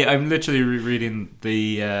 I'm literally rereading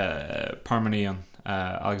the Parmenion,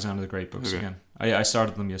 Alexander the Great books again. I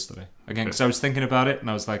started them yesterday. Again, because I was thinking about it and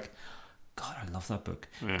I was like, God, I love that book.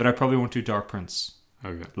 Yeah. But I probably won't do Dark Prince.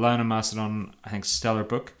 Okay. Lion of Macedon, I think, stellar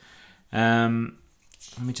book. Let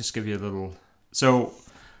me just give you a little... So,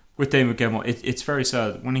 with David Gemmell, it's very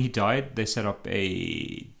sad. When he died, they set up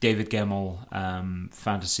a David Gemmell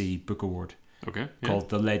Fantasy Book Award. Okay. Called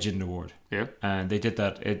the Legend Award. Yeah. And they did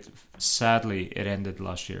that. Sadly, it ended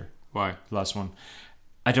last year. Why? Last one.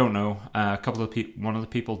 I don't know. One of the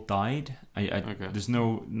people died. There's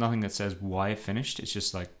nothing that says why it finished. It's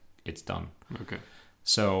just like, it's done. Okay.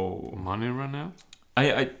 So... Money run out?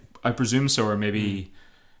 I presume so, or maybe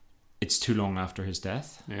it's too long after his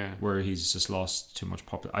death, where he's just lost too much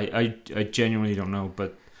popularity. I genuinely don't know,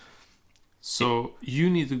 but... So you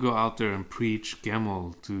need to go out there and preach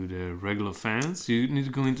Gemmell to the regular fans? You need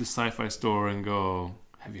to go into Sci-Fi Store and go,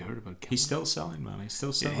 have you heard about Gemmell? He's still selling, man. He's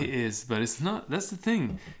still selling. Yeah, he is, but it's not... That's the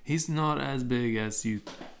thing. He's not as big as you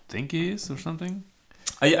think he is or something.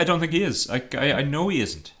 I don't think he is. I know he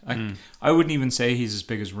isn't. I wouldn't even say he's as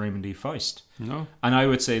big as Raymond E. Feist. No. And I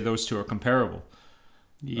would say those two are comparable.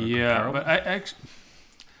 But I actually...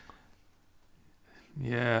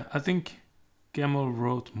 Yeah, I think Gemmell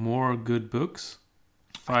wrote more good books.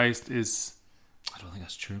 Feist is... I don't think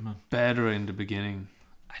that's true, man. Better in the beginning.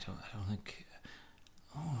 I don't think...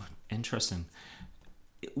 Oh, interesting.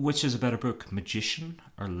 Which is a better book, Magician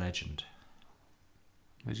or Legend?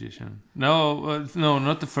 Magician. No,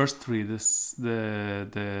 not the first 3.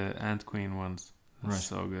 The Ant Queen ones. That's right.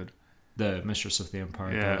 So good. The Mistress of the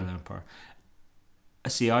Empire, Daughter of the Empire.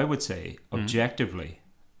 See, I would say objectively,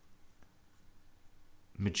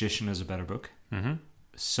 Magician is a better book. Mm-hmm.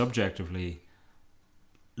 Subjectively,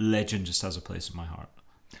 Legend just has a place in my heart.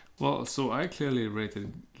 Well, so I clearly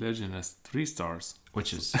rated Legend as 3 stars,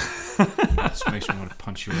 which is just makes me want to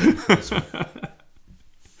punch you in the face.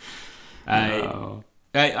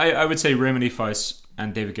 I would say Raymond E. Feist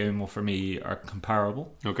and David Gemmell for me are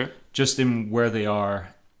comparable. Okay. Just in where they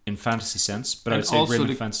are in fantasy sense, but I would say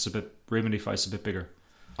Raymond E. Feist is a bit bigger.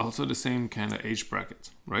 Also the same kind of age bracket,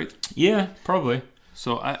 right? Yeah, probably.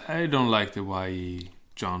 So I don't like the YE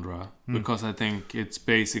genre because I think it's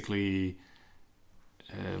basically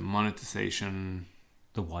monetization.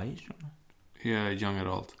 The YE genre? Yeah, young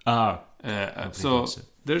adult. So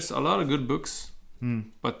there's a lot of good books.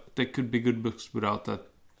 But they could be good books without that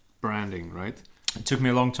branding, right? It took me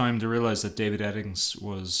a long time to realize that David Eddings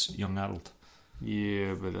was young adult.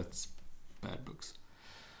 Yeah, but that's bad books.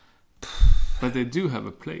 But they do have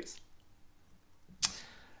a place.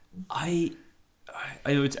 I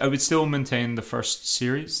would still maintain the first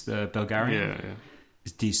series, the Belgarian,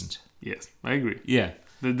 is decent. Yes, I agree. Yeah,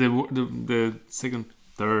 the second,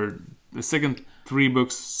 third, the second 3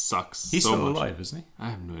 books sucks. He's so still much. alive, isn't he? I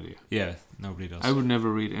have no idea. Yeah, nobody does. I would never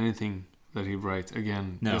read anything that he writes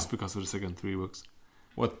again just because of the second 3 books.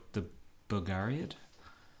 What, the Bulgariad?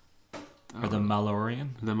 Or the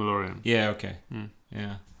Malorian? The Malorian. Yeah, okay.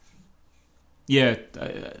 Yeah. Yeah,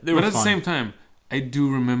 they were But at fun. the same time, I do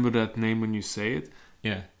remember that name when you say it.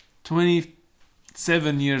 Yeah.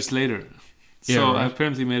 27 years later. Yeah, so right. I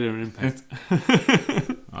apparently made an impact.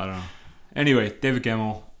 I don't know. Anyway, David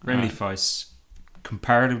Gemmell, Raymond E. Feist.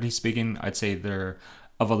 Comparatively speaking, I'd say they're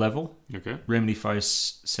of a level. Okay. Raymond E.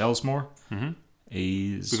 Feist sells more. Mm-hmm.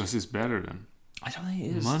 Because he's better then. I don't think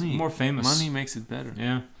it is. Money. More famous. Money makes it better.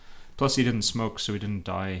 Yeah. Plus, he didn't smoke, so he didn't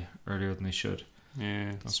die earlier than he should.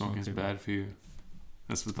 Yeah, That's smoking is what bad for you.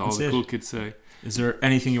 That's what all That's the it. cool kids say. Is there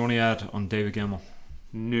anything you want to add on David Gemmell?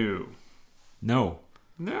 No. No.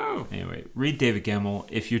 No. Anyway, read David Gemmell.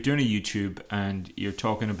 If you're doing a YouTube and you're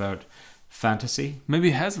talking about fantasy, Maybe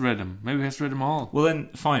he has read them. Maybe he has read them all. well then,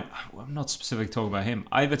 fine. I'm not specifically talking about him.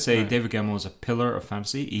 I would say Right. David Gemmell is a pillar of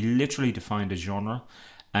fantasy. He literally defined a genre,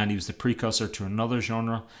 and he was the precursor to another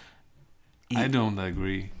genre. I don't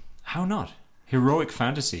agree. How not? Heroic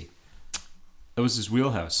fantasy. That was his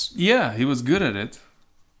wheelhouse. Yeah, he was good at it.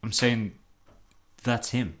 I'm saying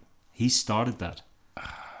that's him. He started that.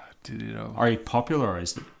 Did he though? Or he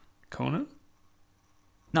popularized it. Conan?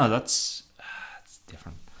 No, that's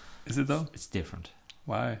different. Is it though? It's different.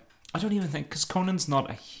 Why? I don't even think, because Conan's not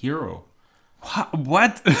a hero.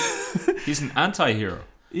 What? He's an anti-hero.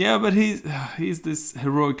 Yeah, but he's this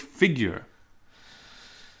heroic figure.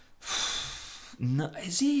 No,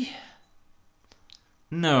 is he?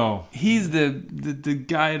 No. He's the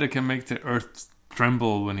guy that can make the earth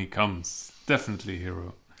tremble when he comes. Definitely a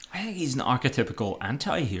hero. I think he's an archetypical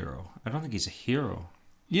anti-hero. I don't think he's a hero.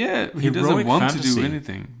 Yeah, he doesn't Heroic want to fantasy do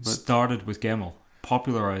anything. But started with Gemmell.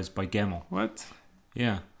 Popularized by Gemmell. what?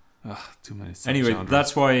 Yeah. Ugh, too many. Anyway, subgenres.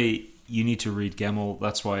 that's why you need to read Gemmell.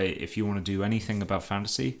 That's why if you want to do anything about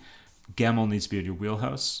fantasy, Gemmell needs to be in your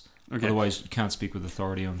wheelhouse. Okay. Otherwise, you can't speak with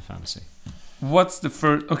authority on fantasy. What's the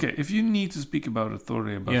first? Okay, if you need to speak about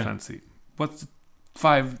authority about Yeah. fantasy, what's the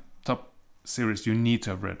 5 top series you need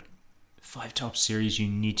to have read? 5 top series you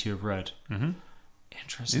need to have read. Mm-hmm.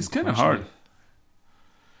 Interesting. It's kind of question. hard.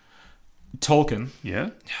 Tolkien.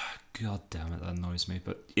 Yeah, God damn it, that annoys me.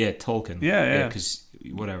 But yeah, Tolkien. Yeah. Because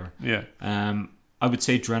whatever. yeah. I would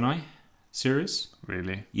say Draenei series.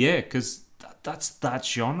 Really? Yeah, because that's that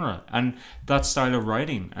genre and that style of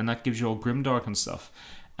writing, and that gives you all grimdark and stuff.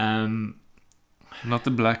 Not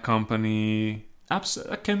the Black Company.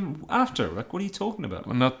 Absolutely, that came after. Like, what are you talking about?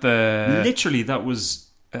 Well, not the. Literally, that was.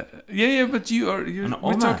 Yeah, but you're. An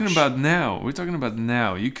We're talking homage. about now. We're talking about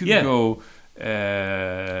now. You could Yeah. go.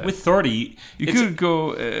 With authority, You it's- could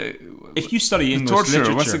go. if you study the English torture.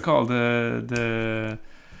 literature, What's it called?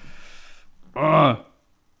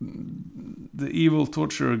 The evil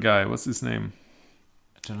torturer guy. What's his name?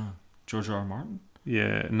 I don't know. George R. R. Martin.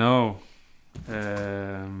 Yeah. No.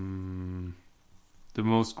 The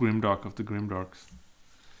most grimdark of the grimdarks.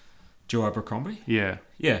 Joe Abercrombie. Yeah.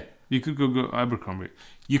 Yeah, You could go Abercrombie.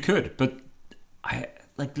 you could, but I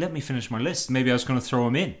let me finish my list. Maybe I was going to throw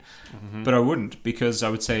him in, Mm-hmm. but I wouldn't, because I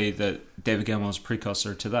would say that David Gemmell is a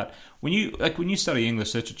precursor to that. When you study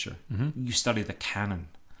English literature, Mm-hmm. you study the canon.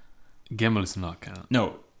 Gemmell is not canon.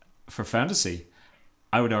 No, for fantasy,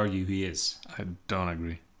 I would argue he is. I don't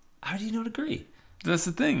agree. How do you not agree? That's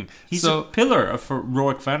the thing. He's so a pillar of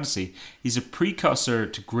heroic fantasy. He's a precursor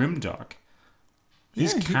to grimdark.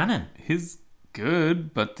 He's Yeah, canon. he's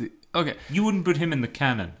good, but okay. You wouldn't put him in the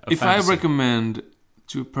canon of If fantasy. I recommend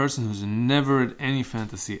to a person who's never read any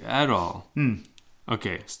fantasy at all,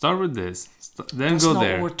 okay, start with this, then That's go not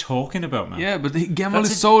there. what we're talking about, man. Yeah, but Gemmell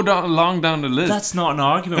That's is a- so long down the list. That's not an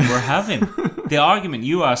argument we're having. The argument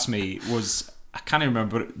you asked me was, I can't even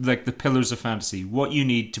remember, but like the pillars of fantasy, what you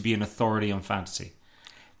need to be an authority on fantasy.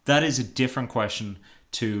 That is a different question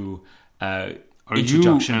to Are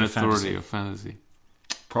introduction you an to fantasy. authority of fantasy?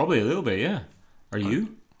 Probably a little bit, yeah. Are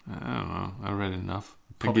you? I don't know. I read enough.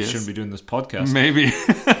 Probably shouldn't be doing this podcast. Maybe.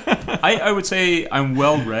 I would say I'm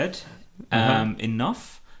well read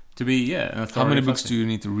enough to be an authority. How many of books fantasy. do you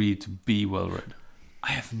need to read to be well read?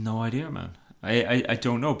 I have no idea, man. I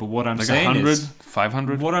don't know. But what I'm Like saying 100, is,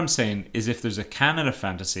 500? what I'm saying is, if there's a canon of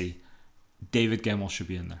fantasy, David Gemmell should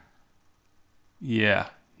be in there. Yeah.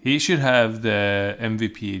 He should have the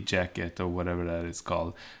MVP jacket or whatever that is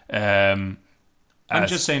called. I'm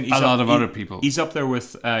just saying, a lot of other people. He's up there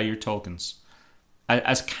with your Tolkien's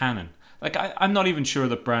as canon. Like I'm not even sure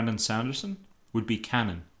that Brandon Sanderson would be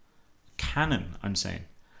canon. Canon, I'm saying.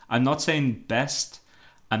 I'm not saying best.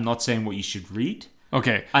 I'm not saying what you should read.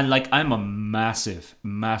 Okay. And like, I'm a massive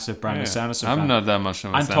Brandon Sanderson fan. I'm not that much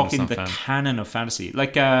of a I'm Sanderson talking the fan. canon of fantasy.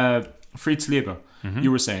 Like Fritz Lieber,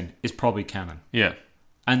 you were saying, is probably canon. Yeah.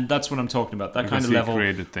 And that's what I'm talking about. That Because kind of he level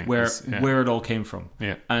created things, yeah. where it all came from.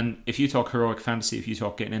 Yeah. And if you talk heroic fantasy, if you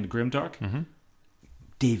talk getting into grimdark,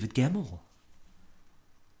 David Gemmell.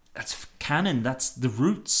 That's canon. That's the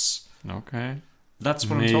roots. Okay. That's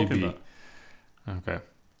what I'm talking about. Okay.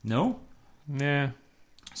 No? Yeah.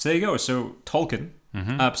 So there you go. So Tolkien,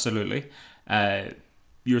 absolutely.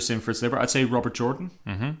 You were saying Fritz Lieber. I'd say Robert Jordan,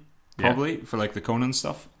 probably, for like the Conan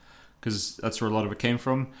stuff, because that's where a lot of it came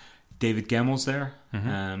from. David Gemmell's there.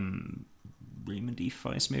 Raymond E.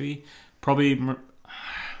 Feist, maybe. Probably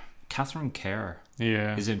Catherine Kerr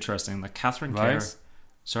Yeah. is interesting. Like Catherine Kerr. Weiss?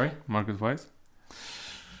 Sorry? Margaret Weiss?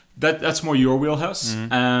 That's more your wheelhouse.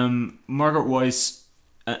 Mm-hmm. Margaret Weiss,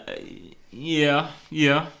 yeah.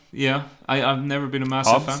 I've never been a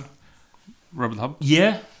massive Hobbes? fan. Robert Hobbes?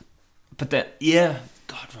 Yeah, but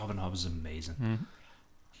God, Robin Hobbes is amazing. Mm.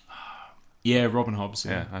 Yeah, Robin Hobbes.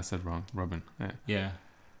 Yeah, I said wrong. Robin. Yeah. Yeah.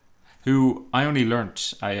 Who I only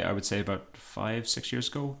learnt, I would say about 5-6 years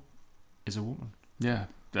ago, is a woman. Yeah.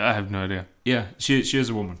 I have no idea. Yeah, she is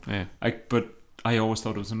a woman. Yeah. But I always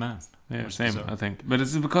thought it was a man. Yeah, Which same, is bizarre. I think. But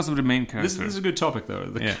it's because of the main This character. is a good topic though,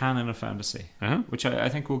 the Yeah. canon of fantasy, Uh-huh. which I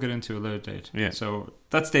think we'll get into a later date. Yeah. So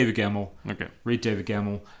that's David Gemmell. Okay. Read David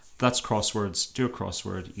Gemmell. That's crosswords. Do a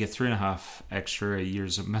crossword. You get 3.5 extra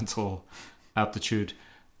years of mental aptitude.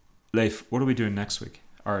 Leif, what are we doing next week?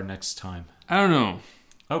 Or next time? I don't know.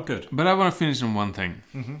 Oh, good. But I want to finish on one thing.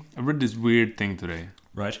 Mm-hmm. I read this weird thing today.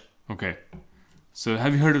 Right. Okay. So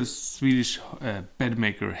have you heard of Swedish bed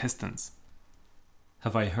maker Hestens?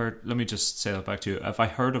 Have I heard... Let me just say that back to you. Have I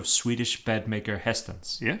heard of Swedish bed maker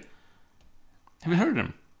Hestens? Yeah? Have you heard of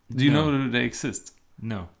them? Do you No. know that they exist?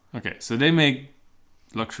 No. Okay, so they make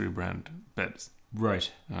luxury brand beds.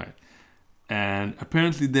 Right. Alright. And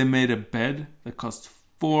apparently they made a bed that cost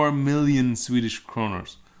 4 million Swedish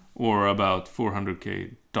kroners, or about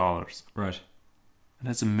 $400K. Right. And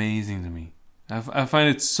that's amazing to me. I find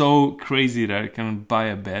it so crazy that I can buy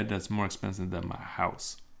a bed that's more expensive than my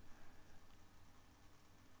house.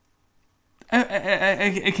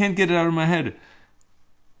 I can't get it out of my head.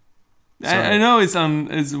 I know it's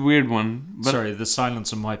a weird one, but Sorry, the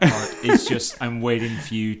silence on my part is just... I'm waiting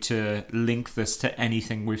for you to link this to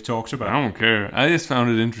anything we've talked I about. don't care. I just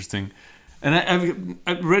found it interesting, and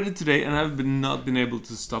I've read it today, and I've not been able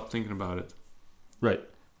to stop thinking about it. Right.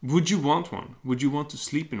 Would you want one? Would you want to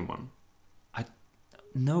sleep in one?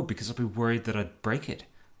 No, because I'd be worried that I'd break it.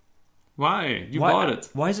 Why? You Why- bought it.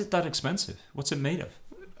 Why is it that expensive? What's it made of?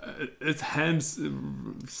 It's hand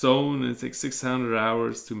sewn. It takes 600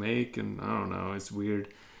 hours to make, and I don't know. It's weird,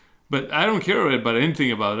 but I don't care about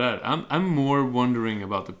anything about that. I'm more wondering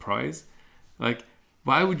about the price. Like,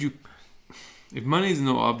 why would you? If money is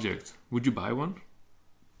no object, would you buy one?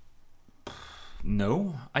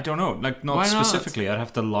 No, I don't know. Like, not Why not? specifically. I'd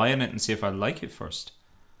have to lie in it and see if I like it first.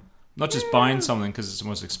 Not just buying something because it's the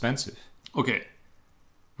most expensive. Okay.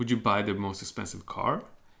 Would you buy the most expensive car?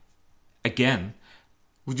 Again,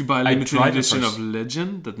 Would you buy a I'd limited drive it edition first. of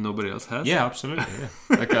Legend that nobody else has? yeah, absolutely.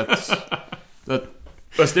 Yeah, like that's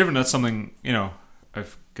different. That's something,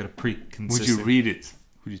 I've got a pre-consistent... Would you read it?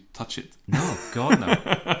 Would you touch it? No, God,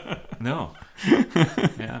 no. No.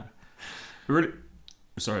 Yeah. Really?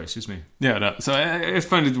 Sorry, excuse me. Yeah. No. So I just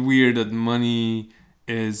find it weird that money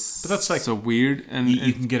is But that's like- so weird, and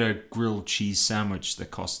You can get a grilled cheese sandwich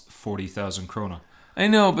that costs 40,000 krona. I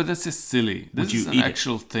know, but that's just silly. Would This you is an eat it?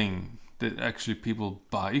 actual thing that actually people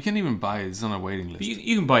buy. You can't even buy it. It's on a waiting list. But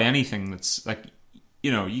you can buy anything that's like,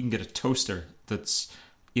 you can get a toaster that's,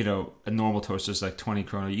 a normal toaster is like 20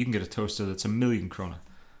 krona. You can get a toaster that's 1,000,000 krona.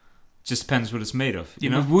 Just depends what it's made of. You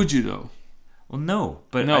know? But would you though? Well, no.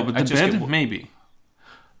 But No, I- but I the just bed get- maybe.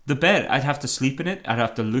 The bed, I'd have to sleep in it. I'd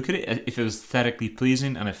have to look at it. If it was aesthetically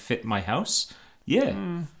pleasing and it fit my house, yeah.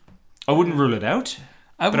 I wouldn't rule it out.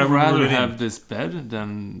 I But would I wouldn't rule rather it in. have this bed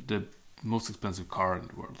than the most expensive car in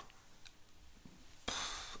the world.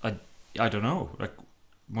 I don't know. Like,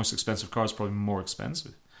 most expensive car is probably more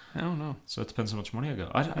expensive. I don't know. So it depends how much money I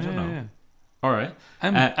got. I don't know. Yeah. All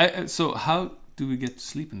right. So how do we get to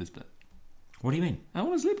sleep in this bed? What do you mean? I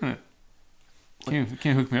want to sleep in it. Can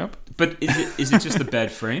you hook me up? But is it just the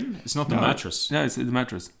bed frame? It's not the No. mattress. Yeah, it's the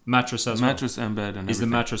mattress. Mattress as well. Mattress and bed and Is the everything.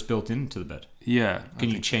 mattress built into the bed? Yeah. Can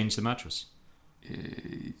you change the mattress?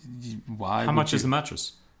 Why? How much is the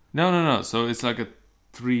mattress? No. So it's like a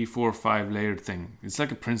 3, 4, 5 layered thing. It's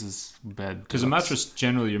like a princess bed. Because a deluxe. mattress,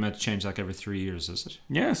 generally, you're meant to change like every 3 years, is it?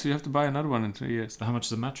 Yeah, so you have to buy another one in 3 years. So how much is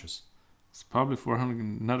the mattress? It's probably 400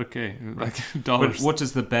 another K, like But dollars. what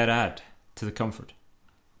does the bed add to the comfort? Or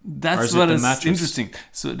That's is it what the is mattress? interesting.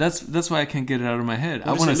 So that's why I can't get it out of my head.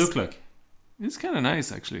 What does it look like? It's kind of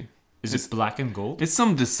nice actually. Is It's- it black and gold? It's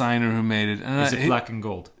some designer who made it. And Is it black and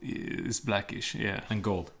gold? It's blackish, yeah, And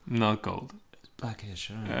gold. not gold. Blackish.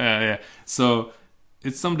 All right. Yeah. So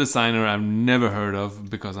it's some designer I've never heard of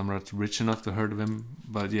because I'm not rich enough to heard of him.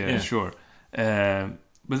 But yeah. Sure.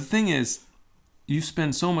 But the thing is, you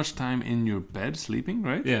spend so much time in your bed sleeping,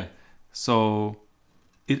 right? Yeah. So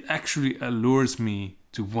it actually allures me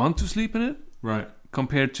to want to sleep in it Right.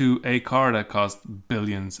 compared to a car that costs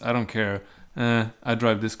billions. I don't care. I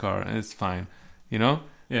drive this car and it's fine. You know?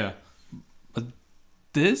 Yeah.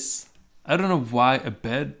 This, I don't know why a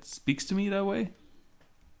bed speaks to me that way.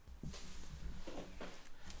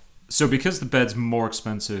 So because the bed's more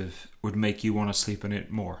expensive would make you want to sleep in it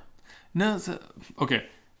more. No, okay.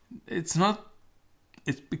 It's not.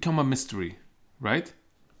 It's become a mystery, right?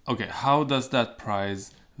 Okay, how does that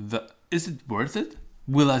price? Is it worth it?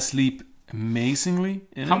 Will I sleep amazingly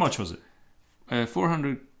in How it? much was it?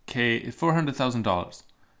 $400,000.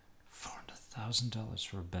 $400,000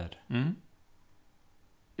 for a bed. Mm-hmm.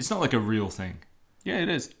 It's not like a real thing. Yeah, it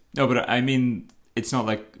is. No, but I mean, it's not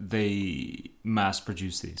like they mass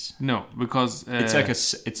produce these. No, because It's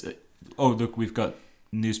like oh look, we've got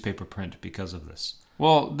newspaper print because of this.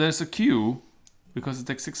 well, there's a queue because it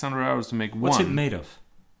takes 600 hours to make What's one. it made of?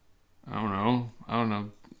 I don't know.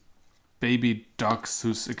 Baby ducks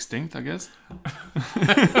who's extinct, I guess.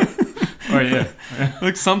 Oh yeah,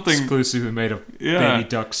 Like something exclusively made of Yeah. baby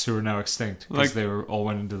ducks who are now extinct because Like they were all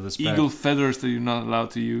went into this bed. eagle feathers that you're not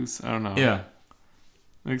allowed to use. I don't know. Yeah,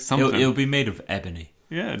 Like something. it'll be made of ebony.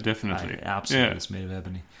 Yeah, definitely. Absolutely, Yeah. it's made of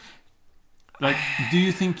ebony. Like, do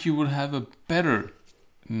you think you would have a better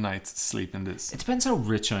night's sleep in this? It depends how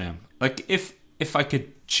rich I am. Like if I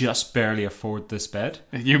could just barely afford this bed,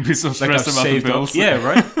 You'd be so like stressed I've about the saved up. bills. Yeah,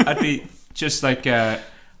 right. I'd be just like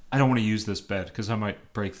I don't want to use this bed because I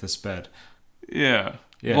might break this bed. Yeah.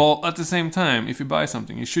 Yeah. Well, at the same time, if you buy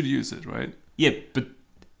something, you should use it, right? Yeah, but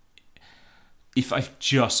if I've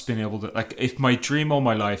just been able to, like, if my dream all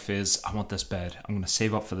my life is I want this bed, I'm going to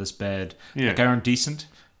save up for this bed. Yeah. Like, I earn decent,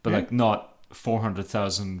 but Yeah. like not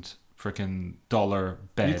 $400,000 freaking dollar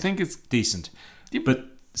bed. You think it's decent? Yep. But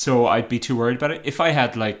so I'd be too worried about it. If I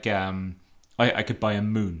had like I could buy a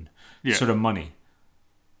moon yeah, sort of money.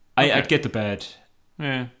 Okay. I'd get the bed,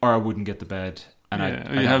 yeah. or I wouldn't get the bed, and Yeah.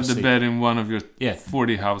 I'd you have the sleep. bed in one of your Yeah.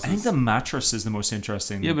 40 houses. I think the mattress is the most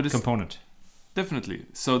interesting Yeah, but it's- component. Definitely.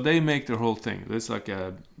 So they make their whole thing. It's like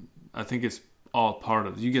I think it's all part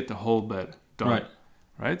of it. You get the whole bed done, Right.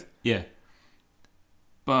 right? Yeah,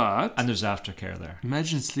 But and there's aftercare there.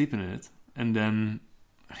 imagine sleeping in it and then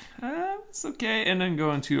it's okay, and then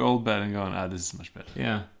going to your old bed and going, this is much better.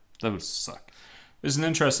 Yeah. That would suck. There's an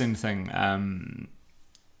interesting thing.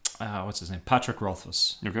 What's his name? Patrick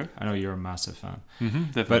Rothfuss. Okay. I know you're a massive fan.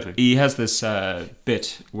 Definitely. But he has this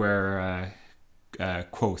bit where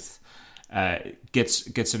Quoth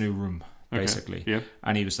gets a new room, basically. Yeah.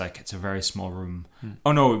 And he was like, it's a very small room.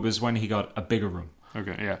 Oh, no, it was when he got a bigger room.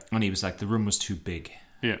 Okay. Yeah. And he was like, the room was too big.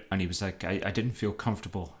 Yeah. And he was like, I didn't feel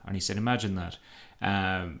comfortable. And he said, imagine that.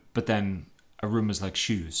 But then a room is like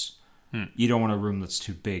shoes. You don't want a room that's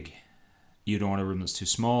too big. You don't want a room that's too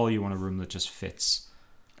small. You want a room that just fits.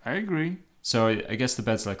 I agree. So I guess the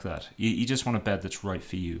bed's like that. You just want a bed that's right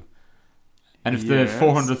for you. And if Yes. the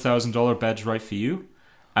 $400,000 bed's right for you,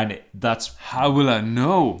 and that's... How will I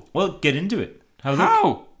know? Well, get into it. Have a look.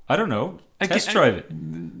 How? I don't know. I Test can't- drive it.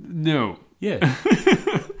 No. Yeah.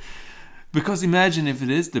 Because imagine if it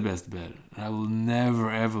is the best bed. I will never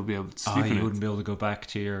ever be able to sleep in you it. wouldn't be able to go back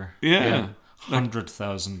to your Yeah.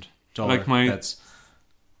 $100,000 Like my- beds.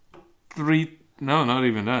 No, not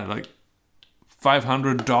even that. Like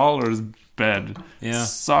 $500 bed Yeah.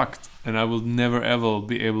 sucked, and I will never ever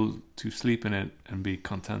be able to sleep in it and be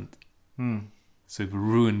content. So it will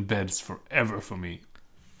ruin beds forever for me.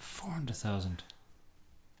 400,000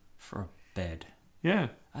 for a bed. Yeah,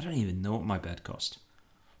 I don't even know what my bed cost.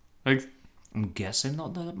 like I'm guessing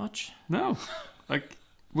not that much. no, like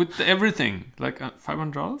with everything, like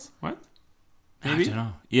 $500. What? I Maybe don't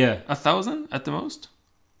know. Yeah. 1,000 at the most.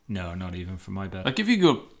 No, not even for my bed. Like if you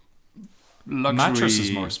go luxury, Mattress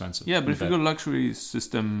is more expensive. Yeah, but than if you bed. go luxury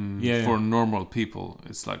system Yeah, for yeah. normal people,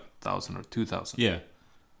 it's like $1,000 or $2,000. Yeah.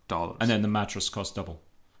 Dollars. And then the mattress costs double.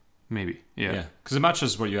 maybe. Yeah. Because the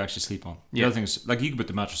mattress is what you actually sleep on. The Yeah. other thing is, like, you can put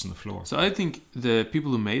the mattress on the floor. So I think the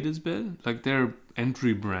people who made this bed, like their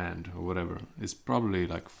entry brand or whatever, is probably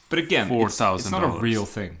like But again, $4,000. it's not a real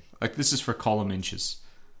thing. Like, this is for column inches.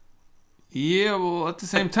 Yeah, well, at the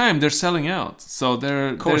same time, they're selling out. So they're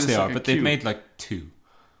Of course they there's are, like a but they've queue. made like two.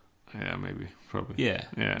 Yeah, maybe, probably. Yeah.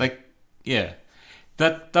 Yeah. Like, yeah.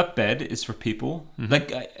 That bed is for people. Mm-hmm.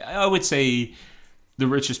 Like, I would say the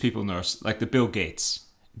richest people in Earth, like the Bill Gates,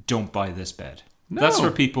 don't buy this bed. No. That's for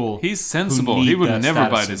people. He's who sensible. need He would that never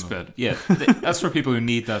status buy this symbol. bed. Yeah, that's for people who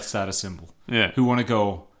need that status symbol. Yeah. Who want to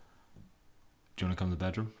go, do you want to come to the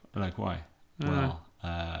bedroom? I'm like, why? Well,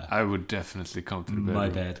 I would definitely come to the bedroom. my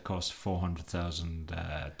bed costs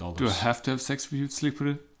 $400,000. Do I have to have sex with you to sleep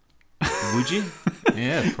with it? Would you?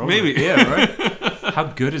 Yeah, probably. Maybe. Yeah, right. How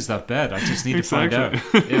good is that bed? I just need to find out.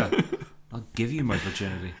 Yeah, I'll give you my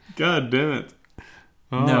virginity. God damn it.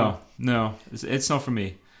 No, it's not for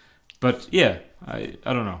me. But yeah, I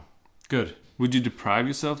don't know. Good. Would you deprive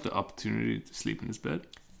yourself the opportunity to sleep in this bed?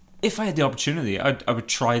 If I had the opportunity, I would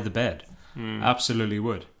try the bed. Absolutely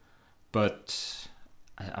would. But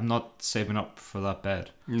I'm not saving up for that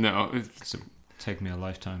bed. No, It would take me a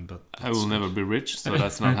lifetime, but... I will never be rich, so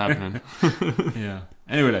that's not happening. Yeah.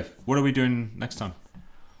 Anyway, Leif, what are we doing next time?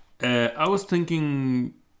 I was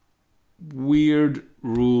thinking weird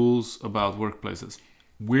rules about workplaces.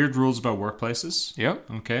 Weird rules about workplaces?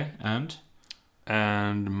 Yep. Okay, and?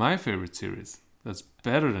 And my favorite series that's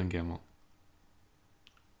better than Gemmel.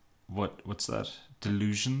 What's that?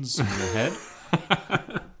 Delusions in your head?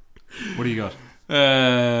 What do you got?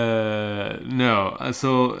 No.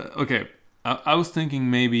 So, okay. I was thinking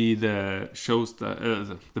maybe the shows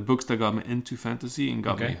that the books that got me into fantasy and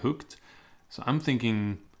got me hooked. So I'm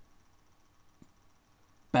thinking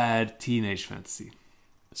bad teenage fantasy,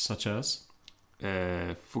 Such as?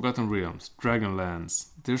 Forgotten Realms, Dragonlance.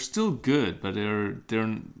 They're still good, but they're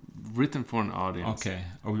written for an audience. Okay,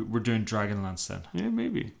 we're doing Dragonlance then. Yeah,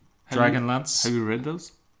 maybe. Dragonlance. Have you read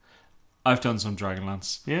those? I've done some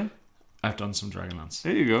Dragonlance. Yeah. I've done some Dragonlance.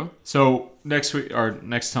 There you go. So next week or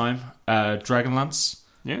next time, Dragonlance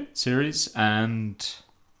Yeah. series and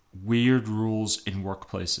weird rules in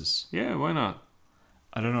workplaces. Yeah. Why not?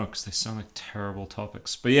 I don't know because they sound like terrible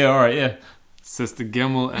topics. But yeah, all right, yeah. Says the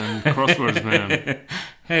Gemmel and Crosswords man.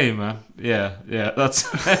 Hey man, yeah, that's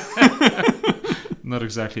not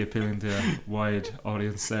exactly appealing to a wide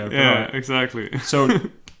audience there. But Yeah, exactly. So,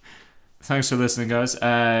 thanks for listening, guys.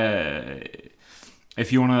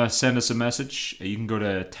 If you want to send us a message, you can go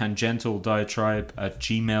to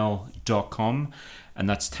tangentialdiatribe@gmail.com, and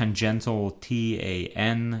that's tangential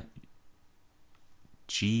TANGEN.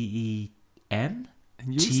 And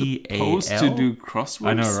you're supposed to do crosswords?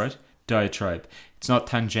 I know, right? Diatribe. It's not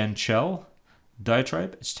tangential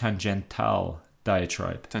diatribe. It's tangential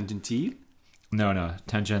diatribe. Tangential? No,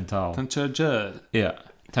 tangential. Tangential. Yeah,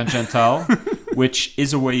 tangential, which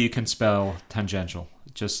is a way you can spell tangential.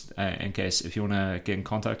 Just in case, if you want to get in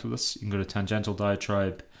contact with us, you can go to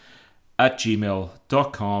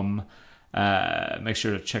tangentialdiatribe@gmail.com. Make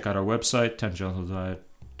sure to check out our website,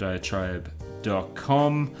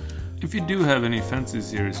 tangentialdiatribe.com. If you do have any fantasy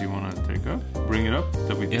series you want to take up, bring it up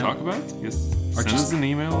that we talk about. Just send us an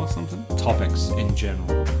email or something. Topics in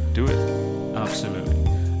general. Do it. Absolutely.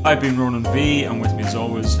 I've been Ronan V, and with me as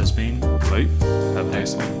always has been Leif. Have a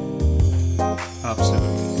nice one.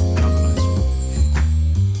 Absolutely.